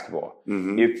just basketball.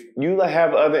 Mm-hmm. If you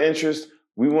have other interests,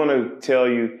 we want to tell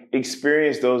you,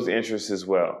 experience those interests as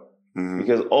well. Mm-hmm.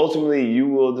 Because ultimately you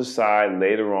will decide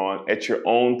later on at your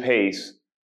own pace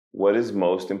what is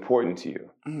most important to you.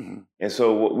 Mm-hmm. And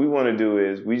so what we want to do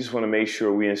is we just want to make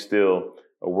sure we instill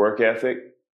a work ethic,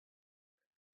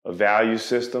 a value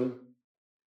system,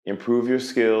 improve your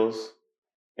skills,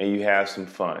 and you have some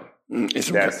fun.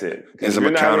 That's it. And some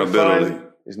accountability.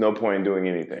 There's no point in doing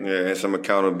anything. Yeah, and some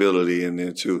accountability in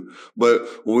there too. But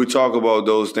when we talk about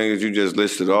those things you just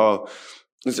listed off,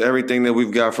 it's everything that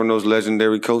we've got from those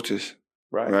legendary coaches.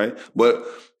 Right? But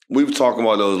we've talked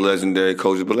about those legendary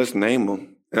coaches, but let's name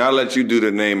them. And I'll let you do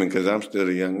the naming because I'm still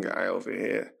the young guy over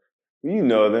here. You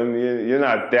know them. You're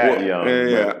not that young.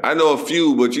 Yeah. I know a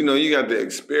few, but you got the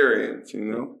experience,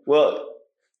 Well,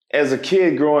 as a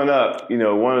kid growing up,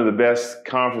 one of the best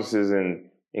conferences in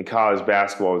college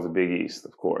basketball was the Big East,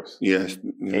 of course. Yes.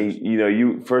 And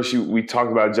we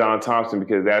talked about John Thompson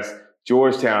because that's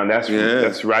Georgetown.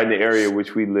 That's right in the area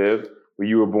which we live, where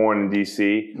you were born in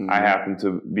D.C. Mm-hmm. I happen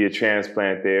to be a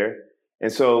transplant there.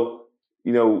 And so,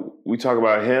 we talk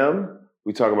about him.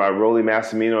 We talk about Rolly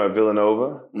Massimino at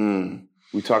Villanova. Mm.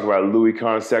 We talk about Louis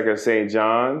Carnesecca at St.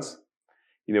 John's.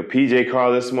 P.J.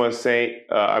 Carlesimo at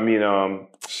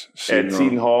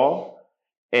Seton Hall.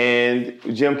 And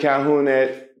Jim Calhoun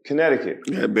at Connecticut.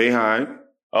 Yeah, Boeheim.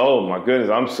 Oh, my goodness.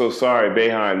 I'm so sorry,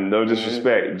 Boeheim. No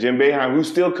disrespect. Mm-hmm. Jim Boeheim,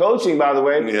 who's still coaching, by the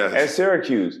way, at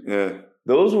Syracuse. Yeah.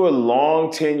 Those were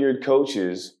long-tenured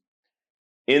coaches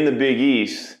in the Big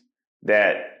East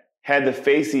that had to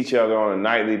face each other on a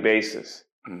nightly basis.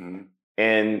 Mm-hmm.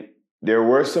 And there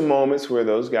were some moments where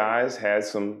those guys had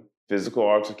some physical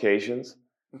altercations,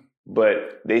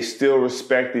 but they still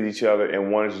respected each other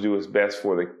and wanted to do what's best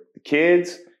for the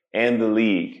kids and the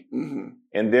league. Mm-hmm.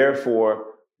 And therefore,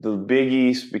 the Big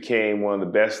East became one of the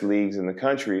best leagues in the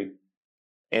country.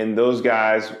 And those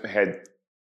guys had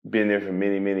been there for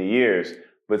many, many years.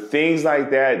 But things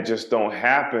like that just don't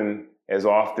happen as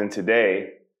often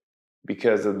today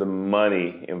because of the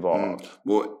money involved.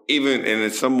 Well, and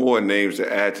there's some more names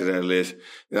to add to that list.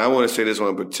 And I want to say this one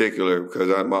in particular because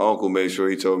my uncle made sure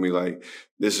he told me,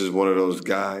 this is one of those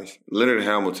guys. Leonard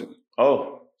Hamilton.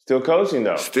 Oh, still coaching,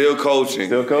 though. Still coaching.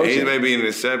 He may be in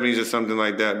his 70s or something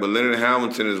like that. But Leonard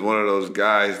Hamilton is one of those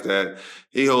guys that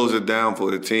he holds it down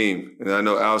for the team. And I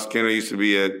know Al Skinner used to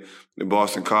be at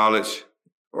Boston College.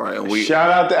 Right. And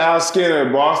shout out to Al Skinner.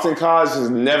 Boston College has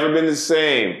never been the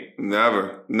same.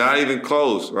 Never. Not even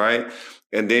close, right?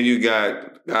 And then you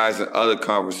got guys in other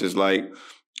conferences like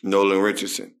Nolan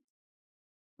Richardson,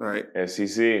 right?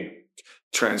 SEC.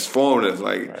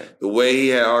 Transformative. The way he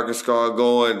had Arkansas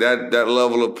going, that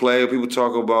level of play. People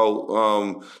talk about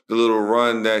the little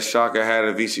run that Shaka had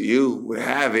at VCU with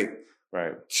Havoc.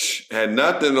 Right. Had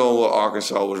nothing on what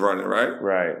Arkansas was running, right?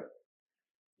 Right.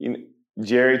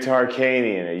 Jerry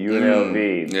Tarkanian at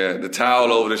UNLV. Yeah, the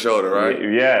towel over the shoulder, right?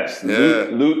 Yes. Yeah.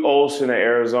 Lute Olson at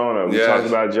Arizona. We talked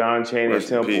about John Chaney at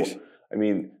Temple. I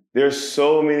mean, there's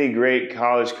so many great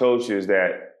college coaches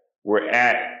that were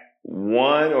at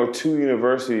one or two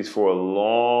universities for a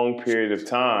long period of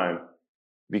time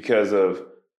because of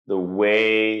the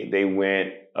way they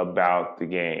went about the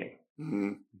game.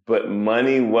 Mm-hmm. But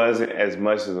money wasn't as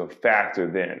much as a factor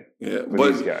then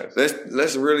for these guys.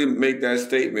 Let's really make that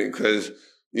statement because,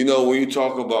 when you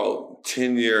talk about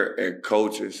tenure at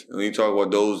coaches, when you talk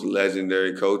about those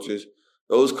legendary coaches,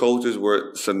 those coaches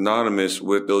were synonymous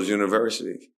with those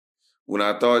universities. When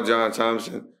I thought John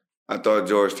Thompson, I thought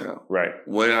Georgetown. Right.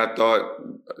 When I thought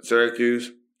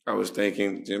Syracuse, I was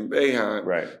thinking Jim Boeheim.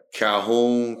 Right.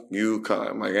 Calhoun,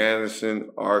 UConn, Mike Anderson,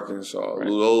 Arkansas, right.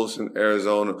 Lou Olson,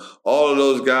 Arizona. All of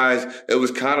those guys, it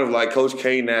was kind of like Coach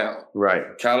K now.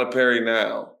 Right. Calipari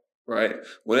now. Right.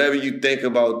 Whenever you think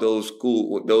about those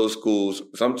schools,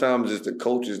 sometimes it's the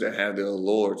coaches that have the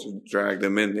allure to drag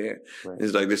them in there. Right.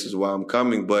 It's like, this is why I'm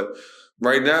coming. But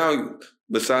right now,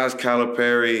 besides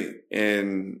Calipari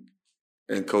and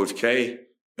Coach K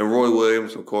and Roy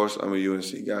Williams, of course, I'm a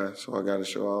UNC guy, so I got to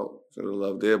show out for the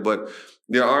love there. But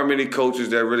there aren't many coaches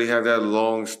that really have that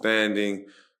long-standing,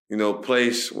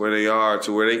 place where they are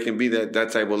to where they can be that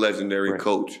type of legendary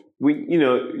coach. We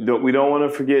don't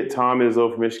want to forget Tom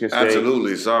Izzo from Michigan State.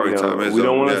 Absolutely. Sorry, Tom Izzo. We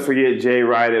don't want to forget Jay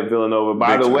Wright at Villanova.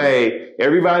 By the way,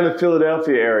 everybody in the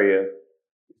Philadelphia area,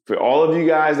 for all of you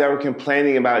guys that were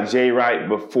complaining about Jay Wright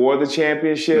before the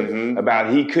championship,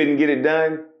 about he couldn't get it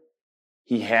done,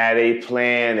 he had a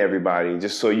plan, everybody,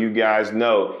 just so you guys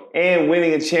know. And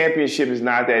winning a championship is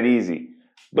not that easy.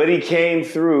 But he came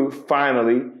through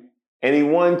finally, and he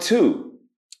won 2.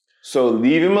 So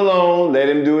leave him alone, let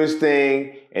him do his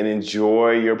thing, and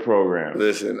enjoy your program.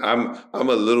 Listen, I'm a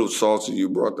little salty you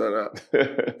brought that up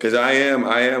because I am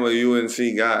a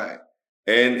UNC guy,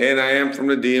 and I am from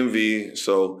the DMV,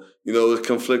 so there's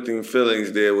conflicting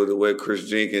feelings there with the way Chris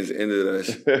Jenkins ended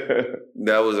us.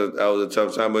 That was a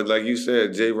tough time, but like you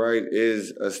said, Jay Wright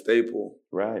is a staple.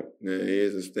 Right. Yeah, he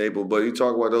is a staple. But you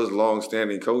talk about those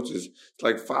long-standing coaches, it's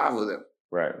like 5 of them.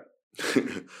 Right.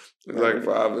 It's like 5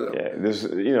 of them. Yeah, there's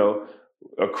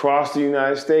across the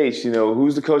United States,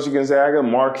 who's the coach of Gonzaga?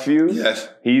 Mark Few? Yes.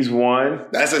 He's one.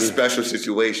 That's a special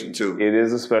situation, too. It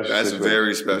is a special situation. That's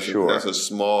very special. Sure. That's a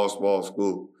small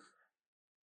school.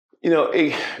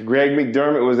 Greg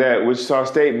McDermott was at Wichita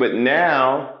State, but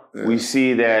now we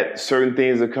see that certain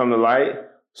things have come to light.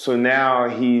 So now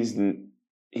he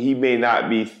may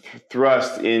not be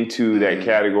thrust into that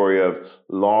category of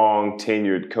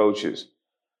long-tenured coaches.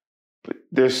 But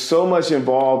there's so much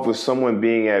involved with someone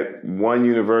being at one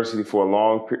university for a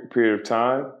long period of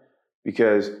time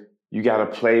because you got to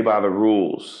play by the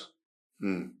rules.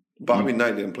 Bobby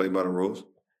Knight didn't play by the rules.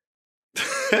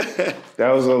 That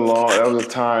was a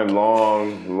time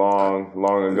long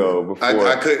ago.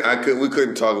 Before we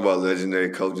couldn't talk about legendary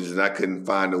coaches, and I couldn't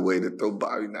find a way to throw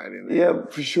Bobby Knight in there. Yeah,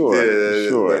 for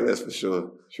sure. That's for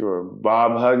sure. Sure.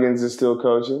 Bob Huggins is still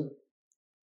coaching.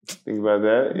 Think about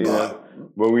that.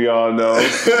 But we all know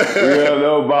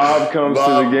Bob comes to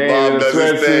the game in a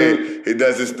sweatsuit. He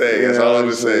doesn't stay. That's all I'm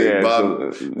going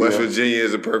to say. West Virginia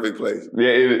is a perfect place.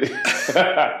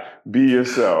 Yeah. Be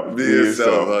yourself. Be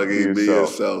yourself, Huggy. Be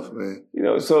yourself, man.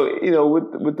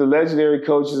 With the legendary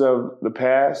coaches of the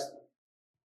past,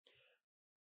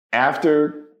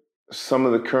 after some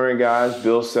of the current guys,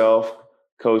 Bill Self,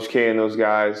 Coach K, and those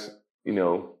guys,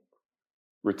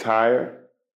 retire,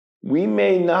 we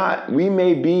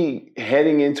may be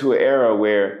heading into an era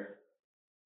where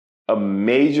a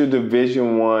major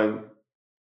Division I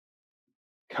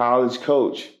college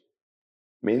coach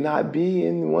may not be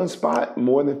in one spot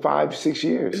more than 5-6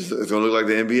 years. It's going to look like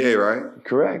the NBA, right?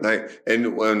 Correct.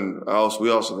 We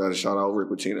also got to shout out Rick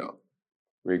Pitino.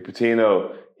 Rick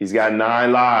Pitino, he's got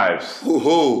 9 lives.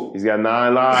 He's got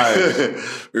 9 lives.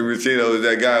 Rick Pitino is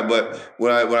that guy. But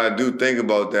when I do think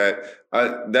about that,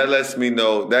 that lets me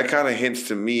know, that kind of hints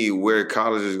to me where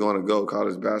college is going to go,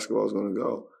 college basketball is going to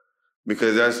go.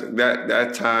 Because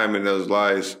that time in those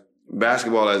lives,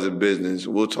 basketball as a business,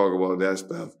 we'll talk about that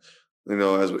stuff,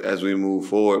 as we move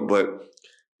forward. But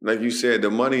like you said,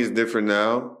 the money is different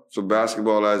now. So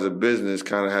basketball as a business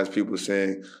kind of has people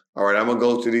saying, all right, I'm going to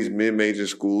go to these mid-major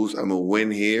schools. I'm going to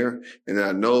win here. And then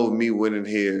I know me winning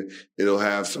here, it'll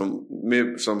have some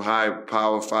high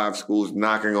power 5 schools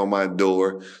knocking on my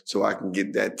door so I can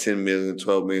get that $10 million,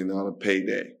 $12 million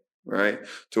payday, right?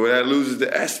 So where that loses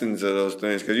the essence of those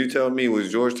things. Because you tell me, was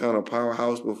Georgetown a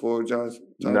powerhouse before Thompson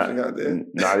got there?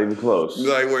 Not even close.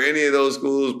 Like, were any of those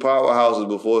schools powerhouses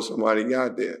before somebody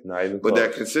got there? Not even close. But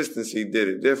that consistency did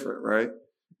it different, right?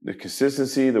 The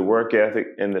consistency, the work ethic,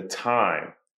 and the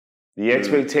time. The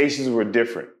expectations were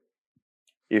different.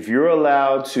 If you're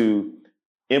allowed to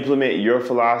implement your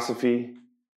philosophy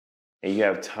and you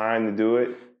have time to do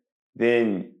it,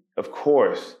 then, of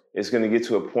course, it's going to get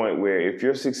to a point where if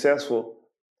you're successful,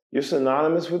 you're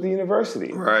synonymous with the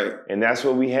university. Right. And that's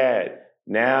what we had.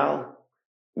 Now,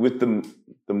 with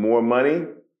the more money,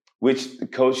 which the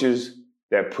coaches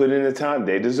that put in the time,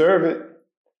 they deserve it.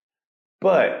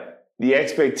 But the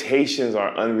expectations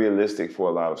are unrealistic for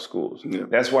a lot of schools. Yeah.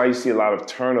 That's why you see a lot of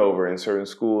turnover in certain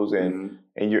schools, and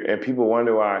people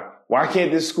wonder why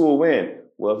can't this school win?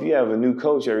 Well, if you have a new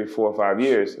coach every 4 or 5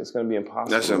 years, it's going to be impossible.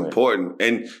 That's important.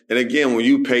 And again, when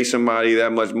you pay somebody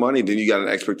that much money, then you got an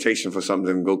expectation for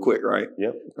something to go quick, right?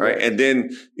 Yep. Right. Yeah. And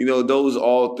then,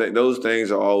 those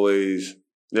things are always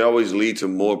lead to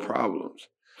more problems.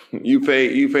 You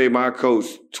pay my coach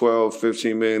 $12,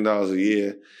 $15 million a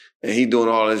year, and he doing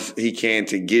all this he can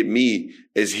to get me.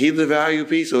 Is he the value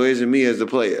piece, or is it me as the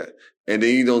player? And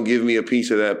then you don't give me a piece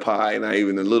of that pie, not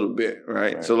even a little bit,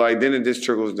 right? So then it just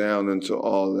trickles down into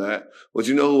all that. But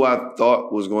you know who I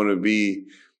thought was going to be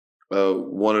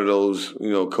one of those,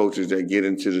 coaches that get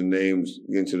into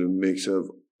the mix of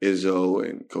Izzo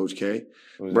and Coach K?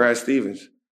 Brad Stevens.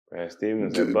 Brad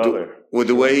Stevens and Butler. With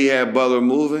the way he had Butler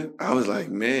moving, I was like,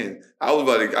 man, I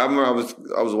remember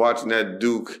I was watching that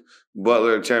Duke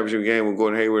Butler championship game with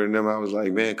Gordon Hayward and them. I was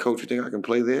like, man, coach, you think I can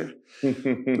play there?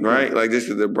 Right? Like, this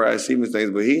is the Brad Stevens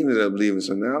things, but he ended up leaving.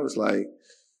 So now it's like,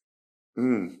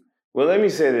 Well, let me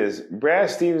say this. Brad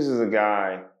Stevens is a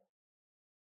guy,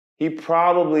 he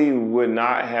probably would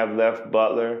not have left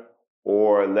Butler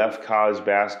or left college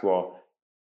basketball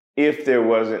if there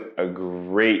wasn't a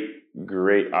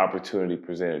great opportunity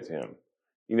presented to him.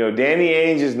 Danny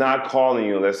Ainge is not calling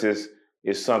you unless this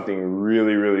is something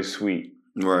really, really sweet.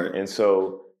 Right. And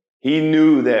so he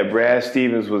knew that Brad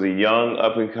Stevens was a young,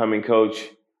 up-and-coming coach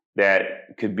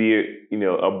that could be,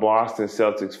 a Boston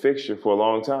Celtics fixture for a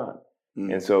long time.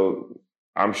 And so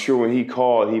I'm sure when he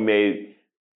called, he made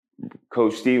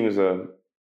Coach Stevens a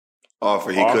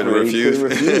offer he couldn't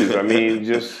refuse. I mean,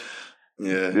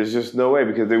 there's just no way,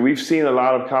 because we've seen a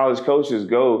lot of college coaches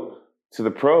go to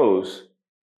the pros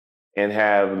and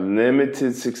have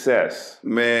limited success.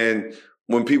 Man,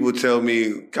 when people tell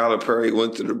me Kyler Perry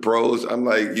went to the pros, I'm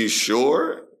like, you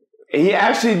sure? He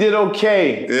actually did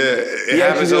okay. Yeah, it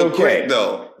happened so quick,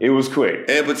 though. It was quick.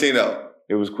 And Pitino.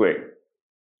 It was quick.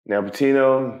 Now,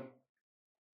 Pitino,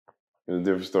 it was a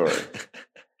different story.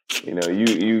 He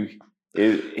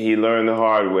learned the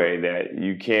hard way that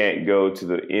you can't go to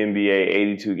the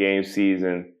NBA 82-game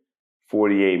season,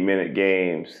 48-minute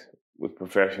games with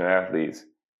professional athletes,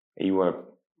 and you want to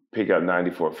pick up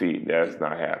 94 feet. That's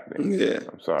not happening. Yeah.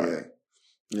 I'm sorry.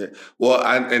 Yeah. Well,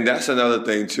 and that's another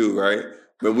thing too, right?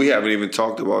 But we haven't even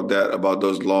talked about that, about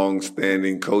those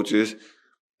long-standing coaches.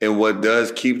 And what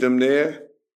does keep them there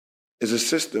is a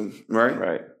system, right?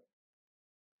 Right.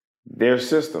 Their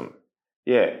system.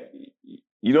 Yeah.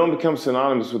 You don't become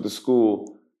synonymous with the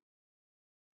school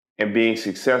and being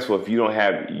successful if you don't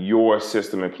have your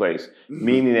system in place.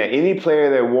 Meaning that any player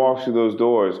that walks through those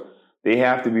doors, they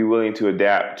have to be willing to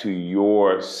adapt to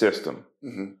your system.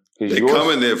 They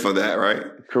come in there for that, right?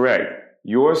 Correct.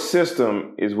 Your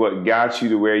system is what got you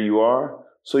to where you are,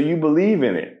 so you believe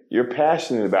in it. You're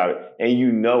passionate about it, and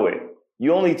you know it.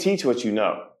 You only teach what you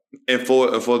know. And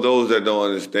for those that don't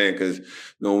understand, because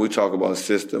when we talk about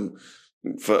system,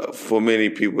 for many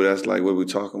people, that's like what we're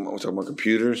talking about. We're talking about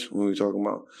computers. When we're talking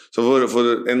about, so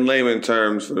in layman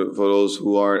terms, for those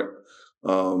who aren't,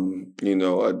 they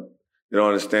don't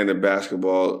understand the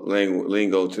basketball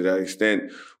lingo to that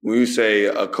extent. When you say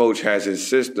a coach has his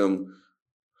system,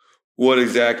 what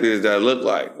exactly does that look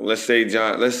like? Let's say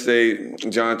John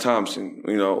Thompson.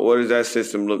 What does that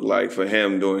system look like for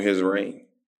him during his reign?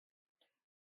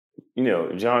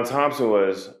 John Thompson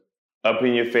was up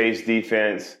in your face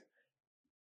defense.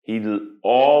 He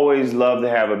always loved to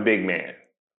have a big man.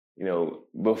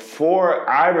 Before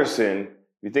Iverson,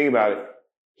 if you think about it,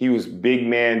 he was big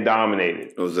man dominated.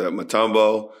 It was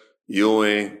Mutombo,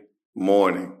 Ewing,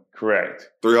 Mourning.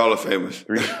 Correct. 3 Hall of Famers.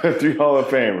 Three Hall of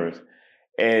Famers.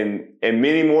 And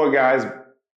many more guys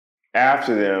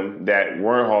after them that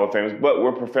weren't Hall of Famers, but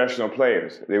were professional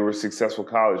players. They were successful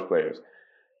college players.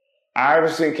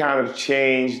 Iverson kind of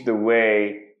changed the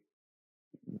way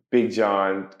Big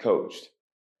John coached,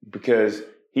 because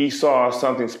he saw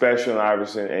something special in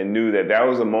Iverson and knew that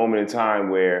was a moment in time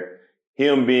where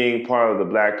him being part of the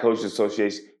Black Coaches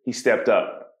Association, he stepped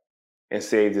up and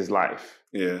saved his life.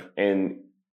 Yeah. And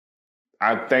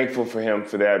I'm thankful for him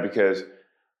for that, because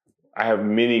I have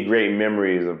many great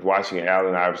memories of watching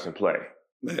Allen Iverson play.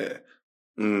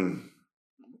 Man.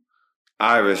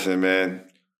 Iverson, man.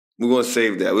 we're going to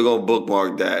save that. We're going to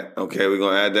bookmark that. Okay, we're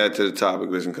going to add that to the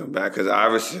topic list and come back because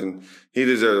Iverson, he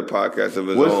deserves a podcast of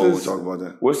his own. We'll talk about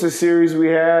that. What's the series we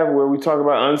have where we talk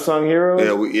about unsung heroes?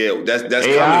 Yeah, that's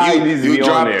AI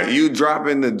coming. You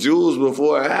dropping the jewels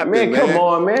before it happened, man. Come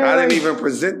on, man. I didn't even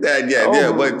present that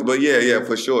yet. But yeah,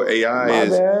 for sure.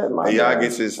 AI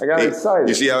gets his. I got excited.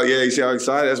 You see how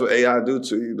excited? That's what AI do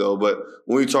to you, though. But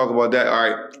when we talk about that, all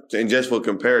right, and just for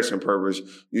comparison purpose,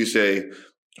 you say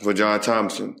for John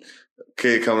Thompson,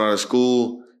 kid coming out of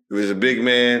school. If it's a big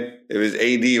man, if it's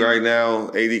AD right now,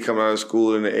 AD coming out of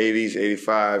school in the 80s,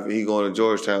 85, he going to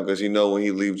Georgetown because he know when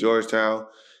he leaves Georgetown,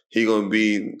 he going to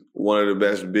be one of the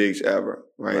best bigs ever,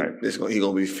 right? He going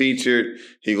to be featured.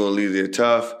 He going to leave there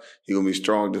tough. He going to be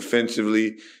strong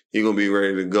defensively. He going to be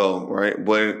ready to go, right?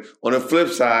 But on the flip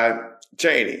side,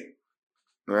 Chaney,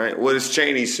 right? What does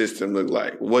Chaney's system look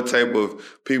like? What type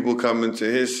of people come into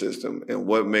his system and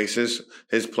what makes his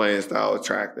playing style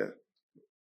attractive?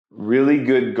 Really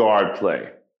good guard play.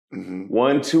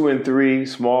 1, 2, and 3,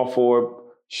 small forward,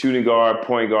 shooting guard,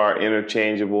 point guard,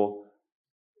 interchangeable,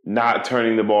 not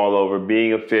turning the ball over,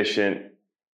 being efficient,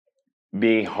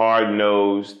 being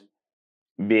hard-nosed,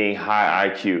 being high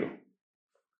IQ.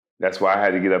 That's why I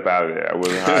had to get up out of there. I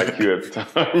wasn't high IQ at the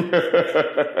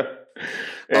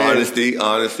time.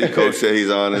 Honesty. Coach said he's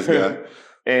an honest guy.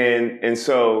 And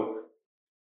so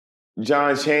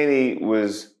John Chaney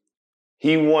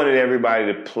he wanted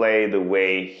everybody to play the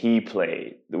way he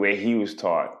played, the way he was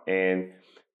taught. And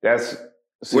that's...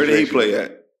 Where did he play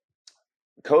at?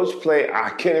 Coach played...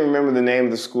 I can't remember the name of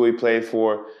the school he played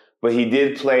for, but he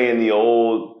did play in the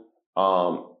old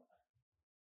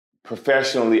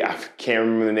professionally... I can't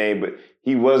remember the name, but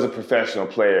he was a professional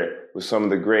player with some of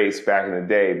the greats back in the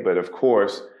day. But of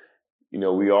course,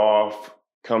 we all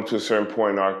come to a certain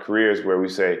point in our careers where we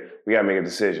say, we got to make a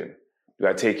decision. Do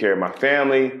I take care of my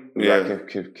family? Do I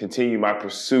continue my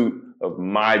pursuit of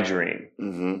my dream?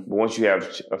 Mm-hmm. But once you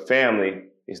have a family,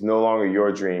 it's no longer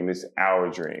your dream, it's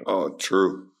our dream. Oh,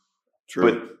 true.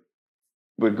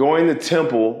 But going to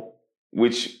Temple,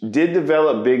 which did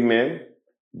develop big men,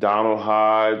 Donald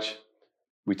Hodge,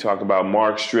 we talk about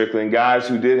Mark Strickland, guys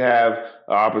who did have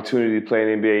an opportunity to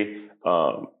play in the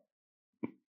NBA.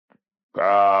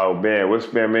 Oh, man,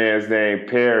 what's my man's name?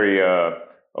 Perry.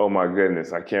 Oh, my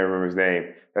goodness. I can't remember his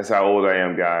name. That's how old I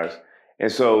am, guys. And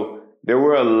so there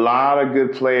were a lot of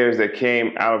good players that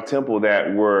came out of Temple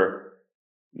that were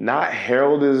not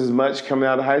heralded as much coming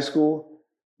out of high school,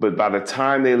 but by the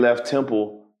time they left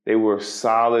Temple, they were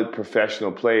solid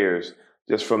professional players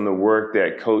just from the work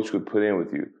that Coach would put in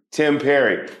with you. Tim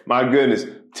Perry, my goodness.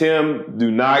 Tim, do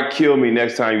not kill me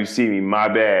next time you see me. My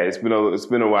bad. It's been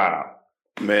a while.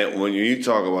 Man, when you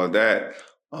talk about that,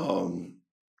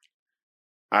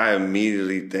 I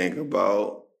immediately think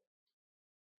about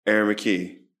Aaron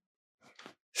McKie,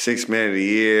 6th man of the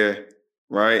year,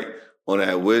 right? On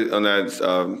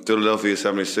that Philadelphia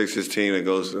 76ers team that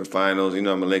goes to the finals. I'm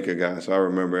a Laker guy, so I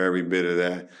remember every bit of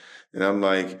that. And I'm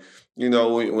like,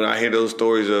 when I hear those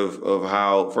stories of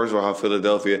how, first of all, how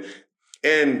Philadelphia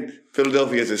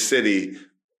as a city,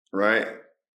 right?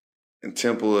 And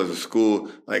Temple as a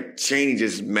school, like Chaney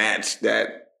just matched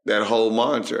that whole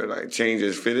mantra. Like Chaney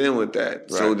just fit in with that.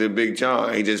 Right. So did Big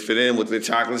John. He just fit in with the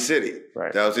Chocolate City.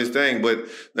 Right. That was his thing. But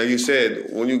like you said,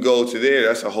 when you go to there,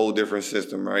 that's a whole different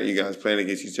system, right? You guys playing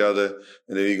against each other,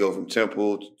 and then you go from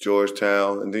Temple to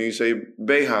Georgetown, and then you say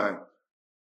Boeheim,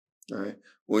 right?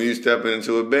 When you step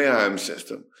into a Boeheim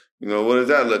system, what does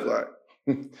that look like?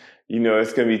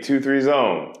 It's going to be 2-3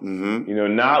 zone.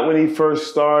 Mm-hmm. Not when he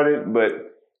first started, but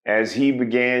as he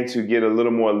began to get a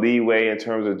little more leeway in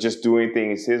terms of just doing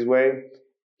things his way,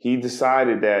 he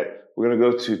decided that we're going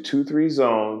to go to 2-3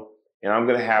 zone, and I'm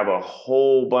going to have a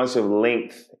whole bunch of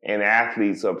length and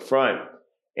athletes up front,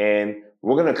 and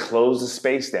we're going to close the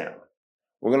space down.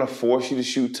 We're going to force you to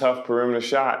shoot tough perimeter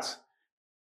shots,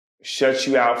 shut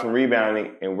you out from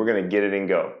rebounding, and we're going to get it and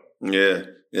go. Yeah.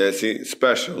 See,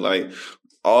 special. Like,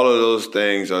 all of those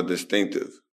things are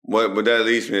distinctive. But that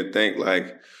leads me to think,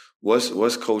 like,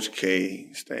 what's Coach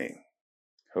K's thing?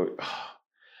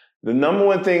 The number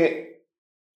one thing,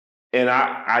 and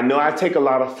I know I take a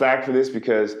lot of flack for this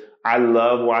because I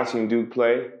love watching Duke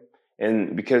play,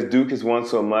 and because Duke has won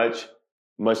so much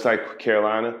like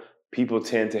Carolina, people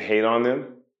tend to hate on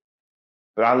them.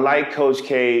 But I like Coach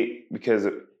K because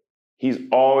he's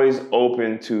always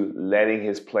open to letting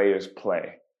his players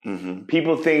play. Mm-hmm.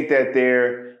 People think that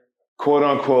they're, quote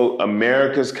unquote,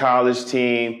 America's college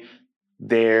team.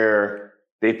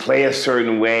 They play a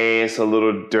certain way. It's a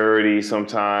little dirty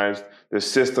sometimes. They're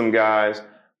system guys.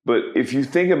 But if you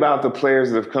think about the players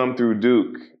that have come through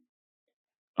Duke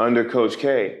under Coach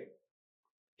K,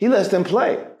 He lets them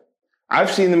play. I've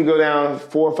seen them go down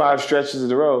 4 or 5 stretches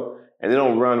in a row, and they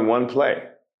don't run one play.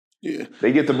 Yeah.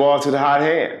 They get the ball to the hot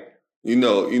hand. You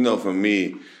know, for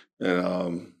me,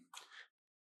 and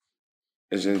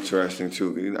it's interesting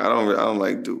too. I don't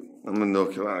like Duke. I'm a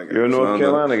North Carolina guy. You're a North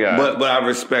Carolina guy. But I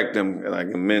respect them like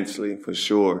immensely for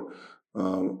sure.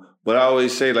 But I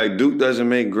always say like Duke doesn't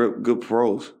make good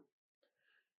pros.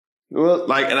 Well,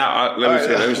 Like, and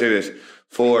let me say this.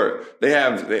 They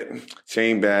have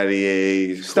Shane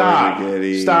Battier, stop.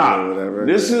 or whatever.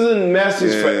 This is a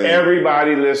message for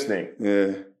everybody listening.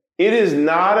 Yeah. It is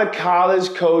not a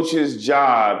college coach's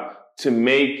job to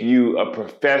make you a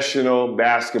professional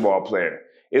basketball player.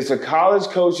 It's a college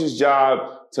coach's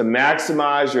job to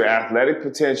maximize your athletic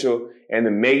potential and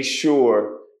to make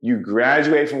sure you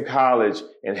graduate from college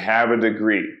and have a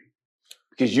degree.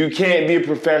 Because you can't be a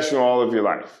professional all of your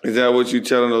life. Is that what you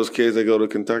telling those kids that go to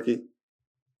Kentucky?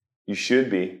 You should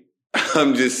be.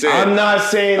 I'm just saying. I'm not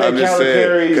saying that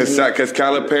Calipari. Because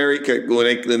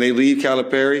Calipari, when they leave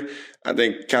Calipari, I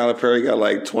think Calipari got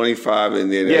like 25 in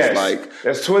there.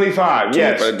 That's 25.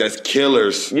 Yes, but that's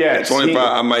killers. Yes, 25.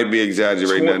 I might be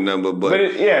exaggerating that number,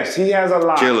 but yes, he has a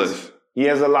lot. Killers. He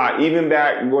has a lot. Even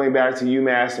going back to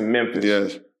UMass and Memphis.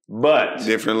 Yes, but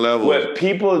different levels. What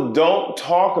people don't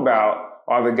talk about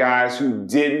are the guys who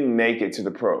didn't make it to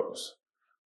the pros.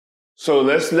 So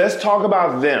let's talk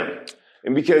about them,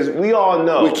 and because we all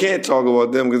know we can't talk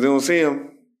about them because they don't see them.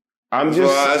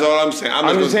 That's all I'm saying.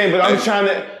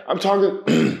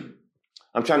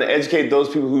 I'm trying to educate those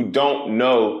people who don't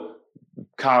know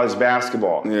college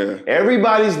basketball. Yeah.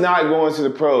 Everybody's not going to the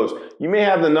pros. You may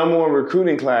have the number 1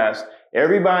 recruiting class.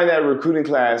 Everybody in that recruiting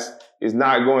class is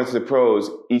not going to the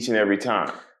pros each and every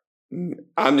time.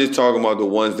 I'm just talking about the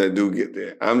ones that do get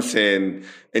there. I'm saying,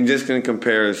 and just in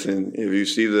comparison, if you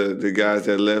see the guys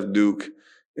that left Duke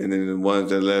and then the ones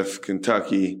that left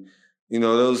Kentucky,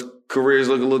 those careers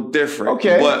look a little different.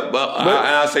 Okay. But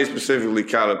I'll say specifically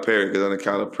Calipari, because under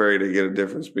Calipari they get a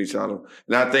different speech out of him.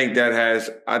 And I think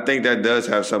that does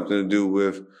have something to do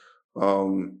with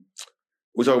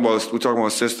we're talking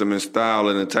about system and style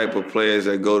and the type of players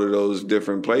that go to those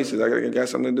different places. I think it got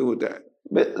something to do with that.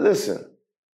 But listen,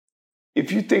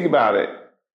 if you think about it,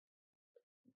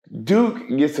 Duke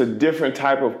gets a different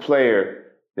type of player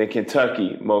than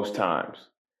Kentucky most times.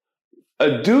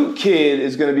 A Duke kid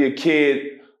is going to be a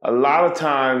kid a lot of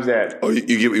times that... Oh,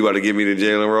 you about to give me the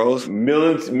Jalen Rose?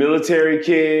 Military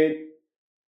kid,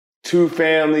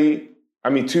 two-parent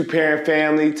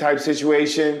family type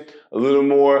situation. A little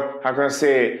more, how can I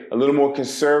say it, a little more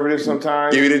conservative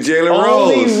sometimes. Give me the Jalen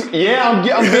Rose. Yeah, I'm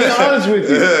being honest with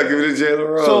you. Yeah, give me the Jalen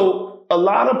Rose. So a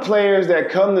lot of players that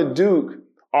come to Duke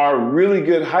are really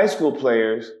good high school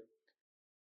players,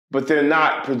 but they're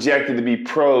not projected to be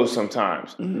pros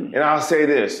sometimes. Mm-hmm. And I'll say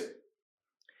this.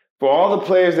 For all the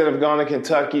players that have gone to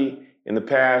Kentucky in the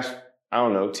past,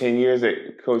 10 years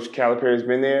that Coach Calipari has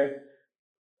been there,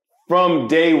 from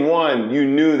day one, you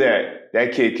knew that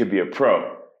kid could be a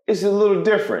pro. It's a little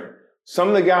different. Some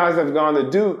of the guys that have gone to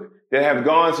Duke that have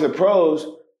gone to the pros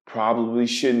probably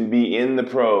shouldn't be in the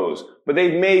pros, but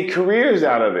they've made careers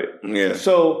out of it. Yeah.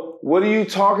 So what are you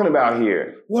talking about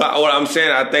here? What I'm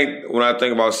saying, I think when I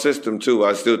think about system too,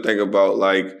 I still think about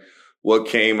like what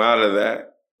came out of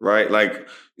that, right? Like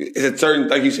it's a certain,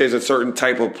 like you say, it's a certain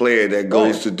type of player that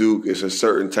goes to Duke. It's a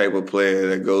certain type of player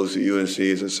that goes to UNC.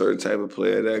 It's a certain type of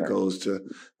player that goes to,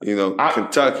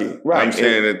 Kentucky. Right. I'm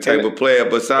saying the type of player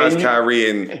besides Kyrie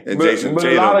and Jason Tatum. But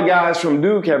a lot of guys from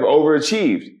Duke have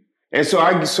overachieved. And so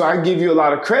I give you a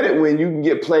lot of credit when you can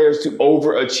get players to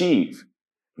overachieve.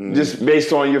 Just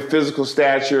based on your physical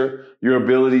stature, your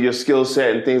ability, your skill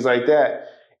set, and things like that.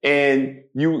 And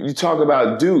you talk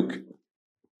about Duke.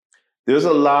 There's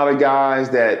a lot of guys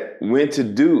that went to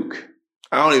Duke.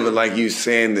 I don't even like you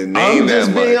saying the name. I'm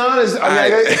just being honest. I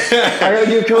gotta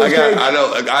give Coach K. I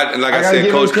know. Like I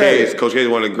said, Coach K is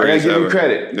one of the greatest ever. I gotta give him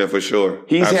credit. Yeah, for sure.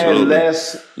 He's had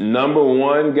less number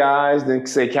 1 guys than,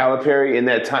 say, Calipari in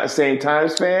that same time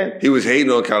span. He was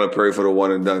hating on Calipari for the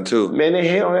one and done, too. Man, they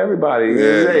hate on everybody.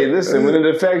 Yeah. Hey, listen, when it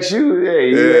affects you,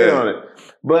 you hate on it.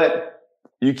 But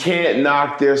you can't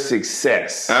knock their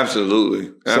success.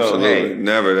 Absolutely. So, hey,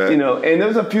 never that. And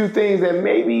there's a few things that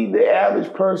maybe the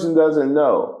average person doesn't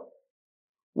know.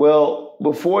 Well,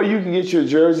 before you can get your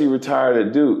jersey retired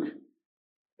at Duke,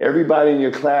 everybody in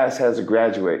your class has to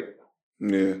graduate.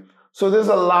 Yeah. So there's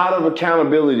a lot of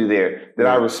accountability there that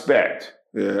I respect.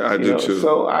 Yeah, I do too.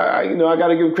 So I got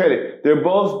to give credit. They're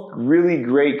both really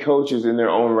great coaches in their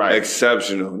own right.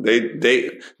 Exceptional. They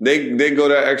go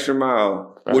that extra mile,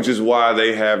 which is why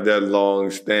they have that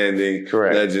long-standing,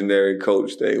 legendary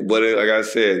coach. But like I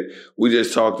said, we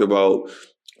just talked about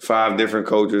 4 different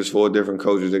coaches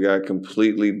that got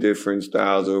completely different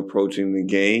styles of approaching the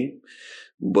game.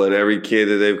 But every kid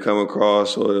that they've come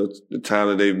across or the time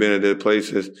that they've been at their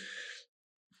places,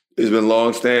 it's been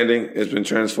long-standing, it's been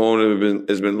transformative,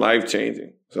 it's been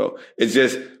life-changing. So it's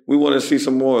just, we want to see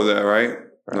some more of that, right?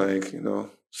 Like,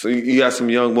 so you got some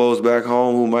young bulls back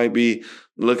home who might be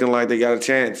looking like they got a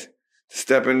chance to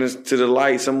step into the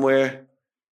light somewhere.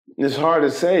 It's hard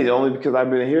to say, only because I've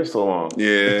been here so long.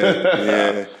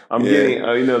 Yeah. I'm getting,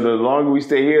 the longer we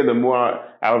stay here, the more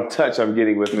out of touch I'm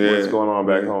getting with what's going on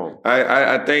back home.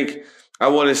 I think I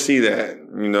want to see that,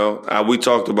 we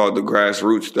talked about the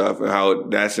grassroots stuff and how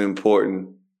that's important,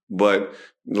 but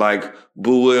like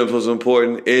Boo Williams is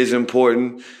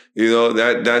important,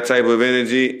 that type of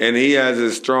energy. And he has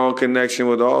a strong connection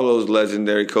with all those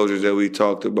legendary coaches that we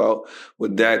talked about.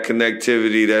 With that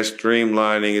connectivity, that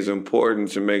streamlining is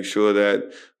important to make sure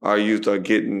that our youth are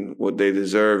getting what they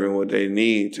deserve and what they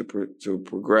need to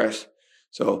progress.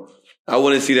 So I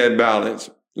want to see that balance.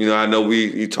 I know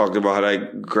you talked about how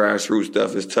that grassroots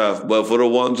stuff is tough, but for the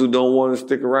ones who don't want to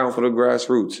stick around for the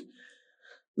grassroots,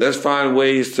 let's find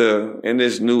ways to, in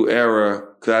this new era,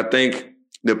 because I think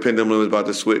the pendulum is about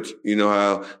to switch. You know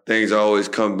how things always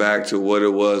come back to what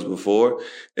it was before?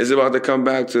 It's about to come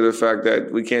back to the fact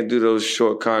that we can't do those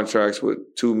short contracts with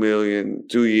 $2 million,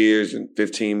 2 years and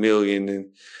 $15 million and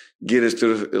get us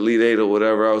to the Elite Eight or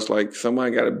whatever else. Like,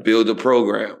 somebody got to build a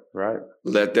program. Right.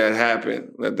 Let that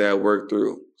happen. Let that work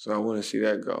through. So I want to see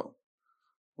that go.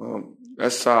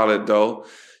 That's solid, though.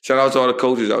 Shout out to all the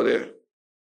coaches out there.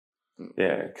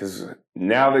 Yeah, because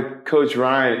now the Coach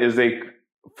Ryan is a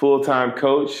full-time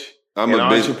coach,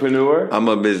 entrepreneur. I'm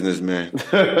a businessman.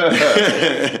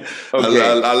 Okay.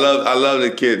 I love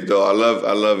the kids, though. I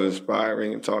love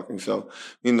inspiring and talking. So,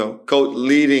 coach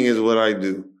leading is what I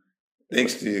do.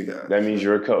 Thanks to you guys. That means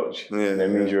you're a coach. Yeah, that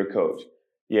means you're a coach.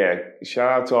 Yeah,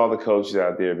 shout out to all the coaches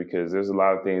out there, because there's a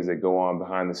lot of things that go on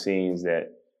behind the scenes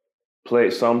that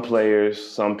some players,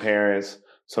 some parents,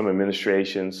 some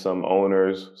administrations, some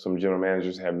owners, some general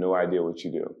managers have no idea what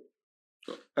you do.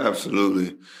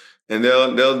 Absolutely. And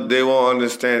they won't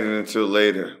understand it until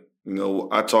later.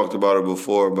 I talked about it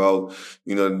before about,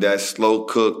 that slow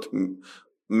cooked,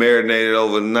 marinated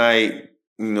overnight,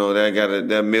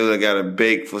 that meal that got to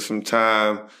bake for some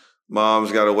time.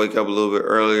 Mom's got to wake up a little bit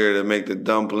earlier to make the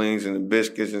dumplings and the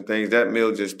biscuits and things. That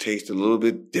meal just tastes a little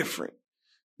bit different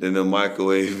than the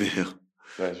microwave meal.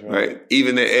 That's right.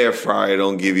 Even the air fryer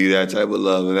don't give you that type of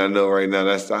love. And I know right now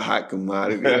that's the hot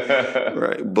commodity.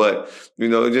 Right. But,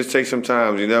 it just takes some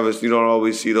time. You don't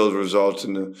always see those results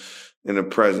in the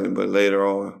present, but later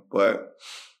on. But,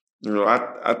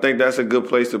 I think that's a good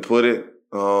place to put it.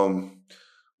 We're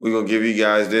going to give you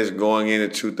guys this going into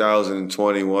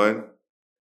 2021.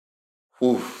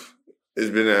 Oof,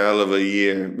 it's been a hell of a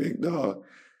year, big dog.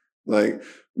 Like,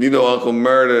 Uncle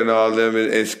Murder and all them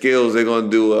and Skills, they're gonna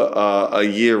do a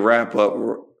year wrap up.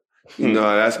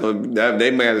 That's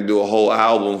they may have to do a whole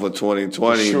album for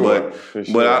 2020. Sure.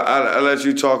 But I let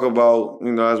you talk about,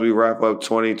 as we wrap up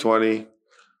 2020,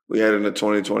 we head into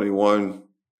 2021.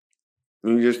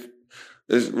 Just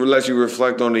let you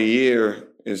reflect on the year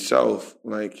itself,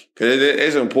 cause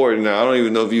it's important now. I don't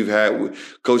even know if you've had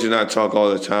Coach and I talk all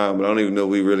the time, but I don't even know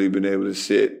if we've really been able to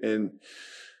sit and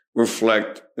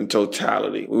reflect in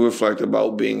totality. We reflect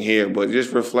about being here, but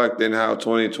just reflect in how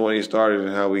 2020 started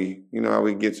and how we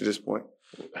get to this point.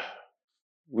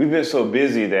 We've been so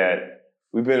busy that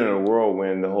we've been in a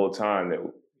whirlwind the whole time that,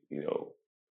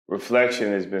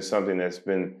 reflection has been something that's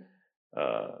been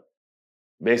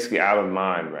basically out of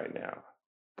mind right now.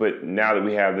 But now that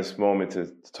we have this moment to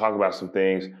talk about some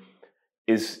things,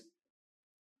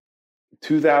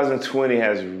 2020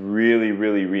 has really,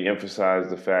 really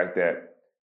re-emphasized the fact that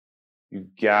you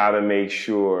gotta make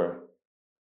sure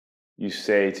you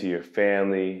say to your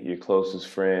family, your closest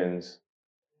friends,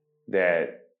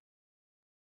 that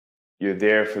you're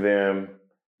there for them.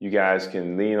 You guys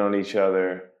can lean on each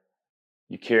other.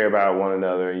 You care about one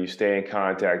another, and you stay in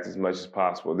contact as much as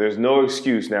possible. There's no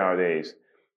excuse nowadays.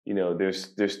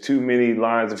 There's too many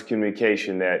lines of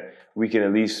communication that we can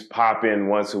at least pop in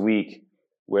once a week,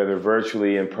 whether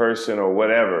virtually, in person, or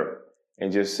whatever,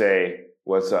 and just say,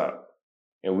 what's up?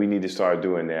 And we need to start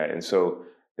doing that. And so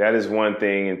that is one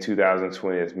thing in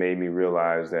 2020 that's made me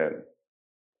realize that,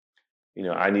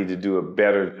 I need to do a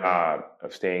better job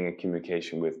of staying in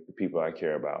communication with the people I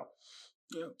care about.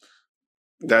 Yeah.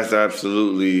 That's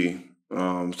absolutely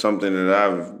something that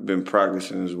I've been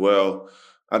practicing as well.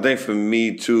 I think for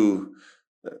me too,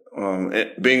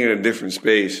 being in a different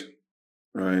space,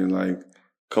 right? Like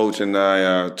Coach and I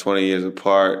are 20 years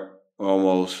apart,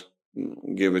 almost,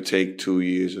 give or take 2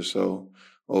 years or so.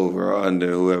 over or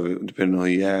under, whoever, depending on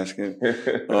who you're asking.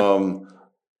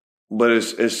 But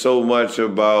it's so much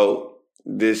about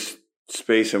this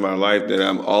space in my life that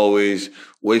I'm always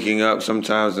waking up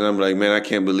sometimes and I'm like, man, I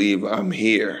can't believe I'm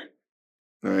here,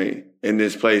 right? In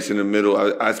this place in the middle.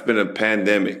 I spent a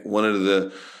pandemic, one of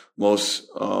the most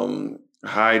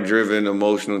high-driven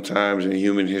emotional times in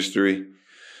human history.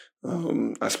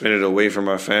 I spent it away from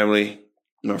my family,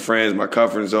 my friends, my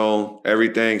comfort zone,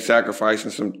 everything,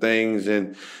 sacrificing some things.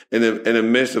 And in the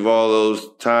midst of all those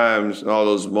times, all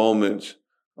those moments,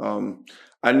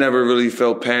 I never really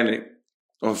felt panic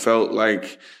or felt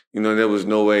like, there was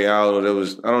no way out, or there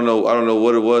was, I don't know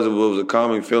what it was, but it was a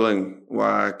calming feeling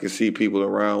while I could see people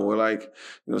around were like,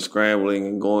 scrambling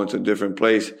and going to a different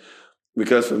place.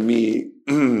 Because for me,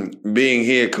 being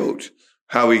here, Coach,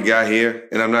 how we got here,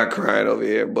 and I'm not crying over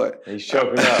here, but he's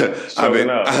choking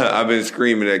up. I've been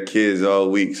screaming at kids all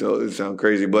week, so it sounds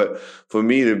crazy. But for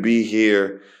me to be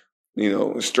here,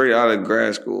 straight out of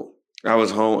grad school, I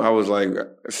was home. I was like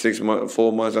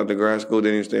 4 months after grad school,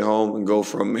 didn't even stay home, and go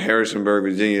from Harrisonburg,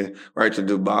 Virginia, right to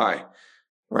Dubai,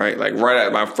 right? Like right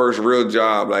at my first real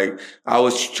job. Like I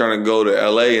was trying to go to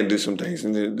LA and do some things,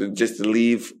 and just to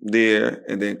leave there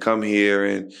and then come here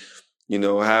and,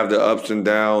 have the ups and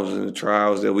downs and the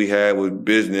trials that we had with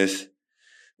business.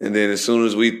 And then as soon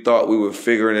as we thought we were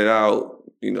figuring it out,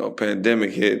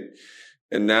 pandemic hit.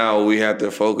 And now we have to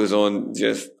focus on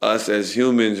just us as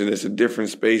humans, and it's a different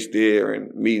space there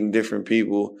and meeting different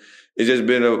people. It's just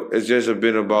been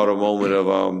about a moment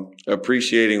of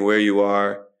appreciating where you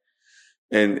are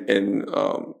and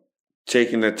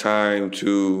taking the time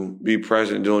to be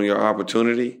present during your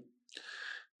opportunity.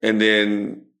 And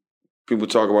then people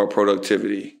talk about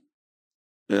productivity.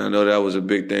 And I know that was a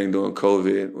big thing during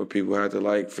COVID, where people had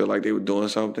to feel like they were doing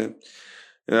something.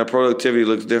 And that productivity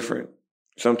looks different.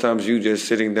 Sometimes you just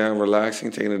sitting down,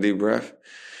 relaxing, taking a deep breath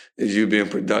is you being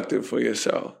productive for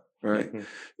yourself, right?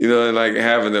 Mm-hmm. And like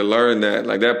having to learn that,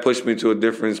 like that pushed me to a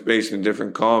different space and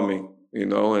different calming,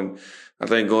 and I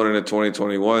think going into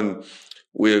 2021,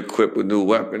 we're equipped with new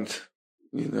weapons,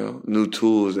 new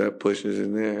tools that push us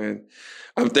in there. And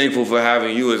I'm thankful for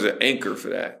having you as an anchor for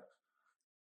that.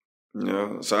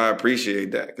 So I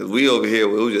appreciate that, because we over here, it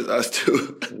was just us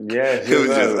two. Yeah, it was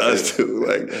just us two.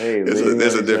 Like,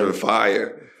 there's a different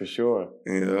fire. For sure.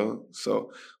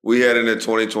 So we head into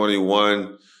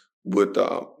 2021 with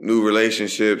new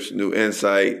relationships, new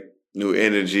insight, new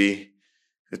energy.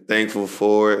 Thankful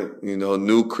for it,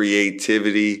 new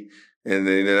creativity, and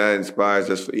then that inspires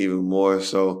us for even more.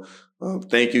 So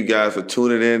thank you guys for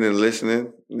tuning in and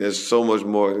listening. There's so much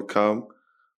more to come.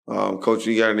 Coach,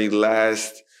 you got any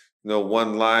last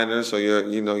one-liners or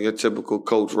your typical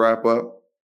coach wrap-up?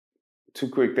 Two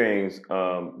quick things.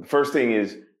 The first thing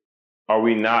is, are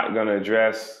we not going to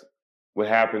address what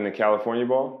happened in California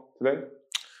ball today?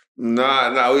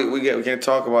 Nah, we can't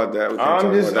talk about that.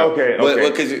 Okay.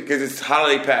 Because it's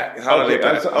holiday pack. It's holiday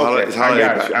pack.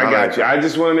 I got you. I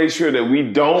just want to make sure that we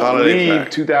don't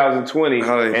leave 2020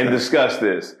 and discuss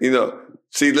this.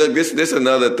 See, look, this is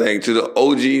another thing. To the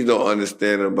OGs don't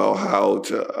understand about how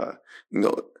to,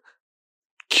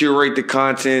 curate the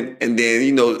content and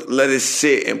then, let it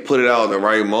sit and put it out in the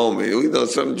right moment.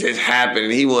 Something just happened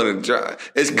and he wanted to try.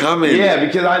 It's coming. Yeah,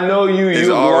 because I know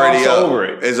you already over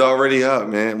it. It's already up,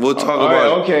 man. We'll talk about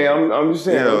it. Okay, I'm just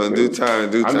saying. In due time.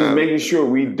 I'm just making sure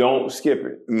we don't skip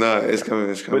it. No, it's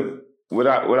coming. But what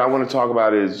I want to talk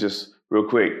about is just real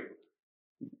quick.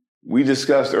 We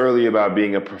discussed earlier about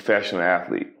being a professional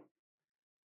athlete.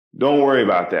 Don't worry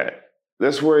about that.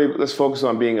 Let's focus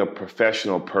on being a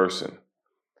professional person.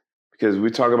 Because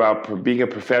we talk about being a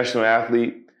professional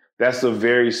athlete, that's a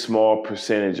very small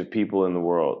percentage of people in the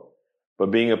world.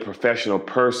 But being a professional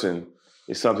person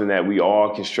is something that we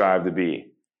all can strive to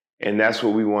be. And that's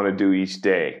what we want to do each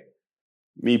day.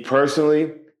 Me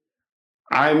personally,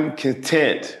 I'm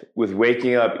content with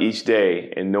waking up each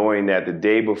day and knowing that the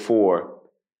day before,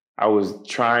 I was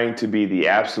trying to be the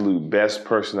absolute best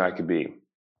person I could be.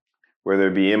 Whether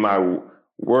it be in my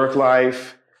work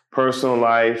life, personal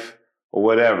life, or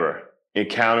whatever.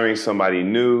 Encountering somebody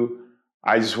new,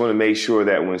 I just want to make sure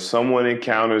that when someone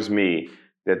encounters me,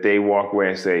 that they walk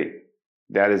away and say,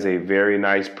 that is a very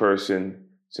nice person,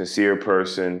 sincere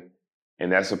person,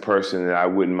 and that's a person that I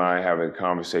wouldn't mind having a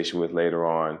conversation with later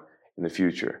on in the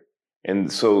future. And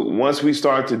so once we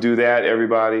start to do that,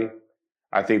 everybody,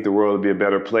 I think the world will be a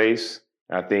better place.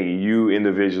 I think you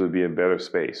individually will be in a better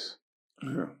space.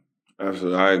 Yeah,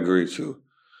 absolutely. I agree too.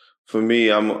 For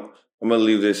me, I'm going to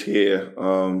leave this here.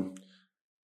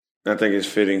 I think it's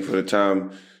fitting for the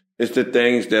time. It's the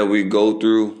things that we go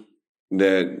through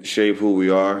that shape who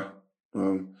we are.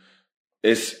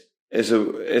 It's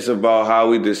it's about how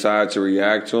we decide to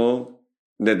react to them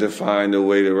that define the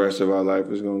way the rest of our life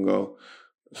is going to go.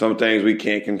 Some things we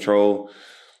can't control.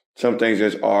 Some things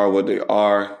just are what they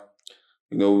are.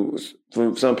 You know,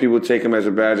 some people take them as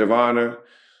a badge of honor.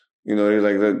 You know, they're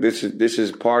like, look, this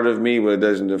is part of me, but it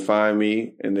doesn't define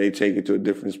me, and they take it to a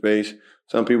different space.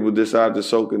 Some people decide to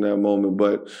soak in that moment,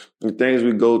 but the things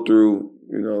we go through,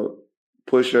 you know,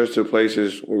 push us to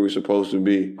places where we're supposed to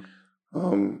be.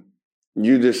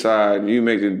 You decide, you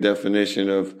make the definition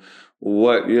of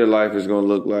what your life is going to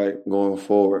look like going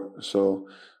forward. So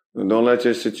don't let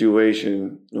your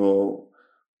situation or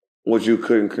what you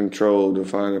couldn't control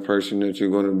define the person that you're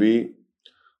going to be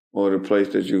or the place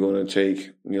that you're going to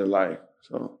take in your life.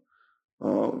 So,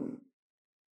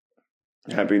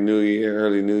 Happy New Year,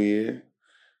 early New Year.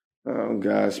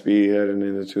 Godspeed heading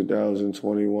into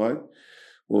 2021.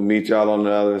 We'll meet y'all on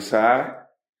the other side.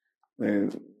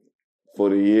 And for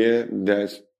the year,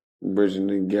 that's Bridging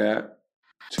the Gap.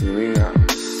 Tuning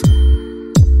out.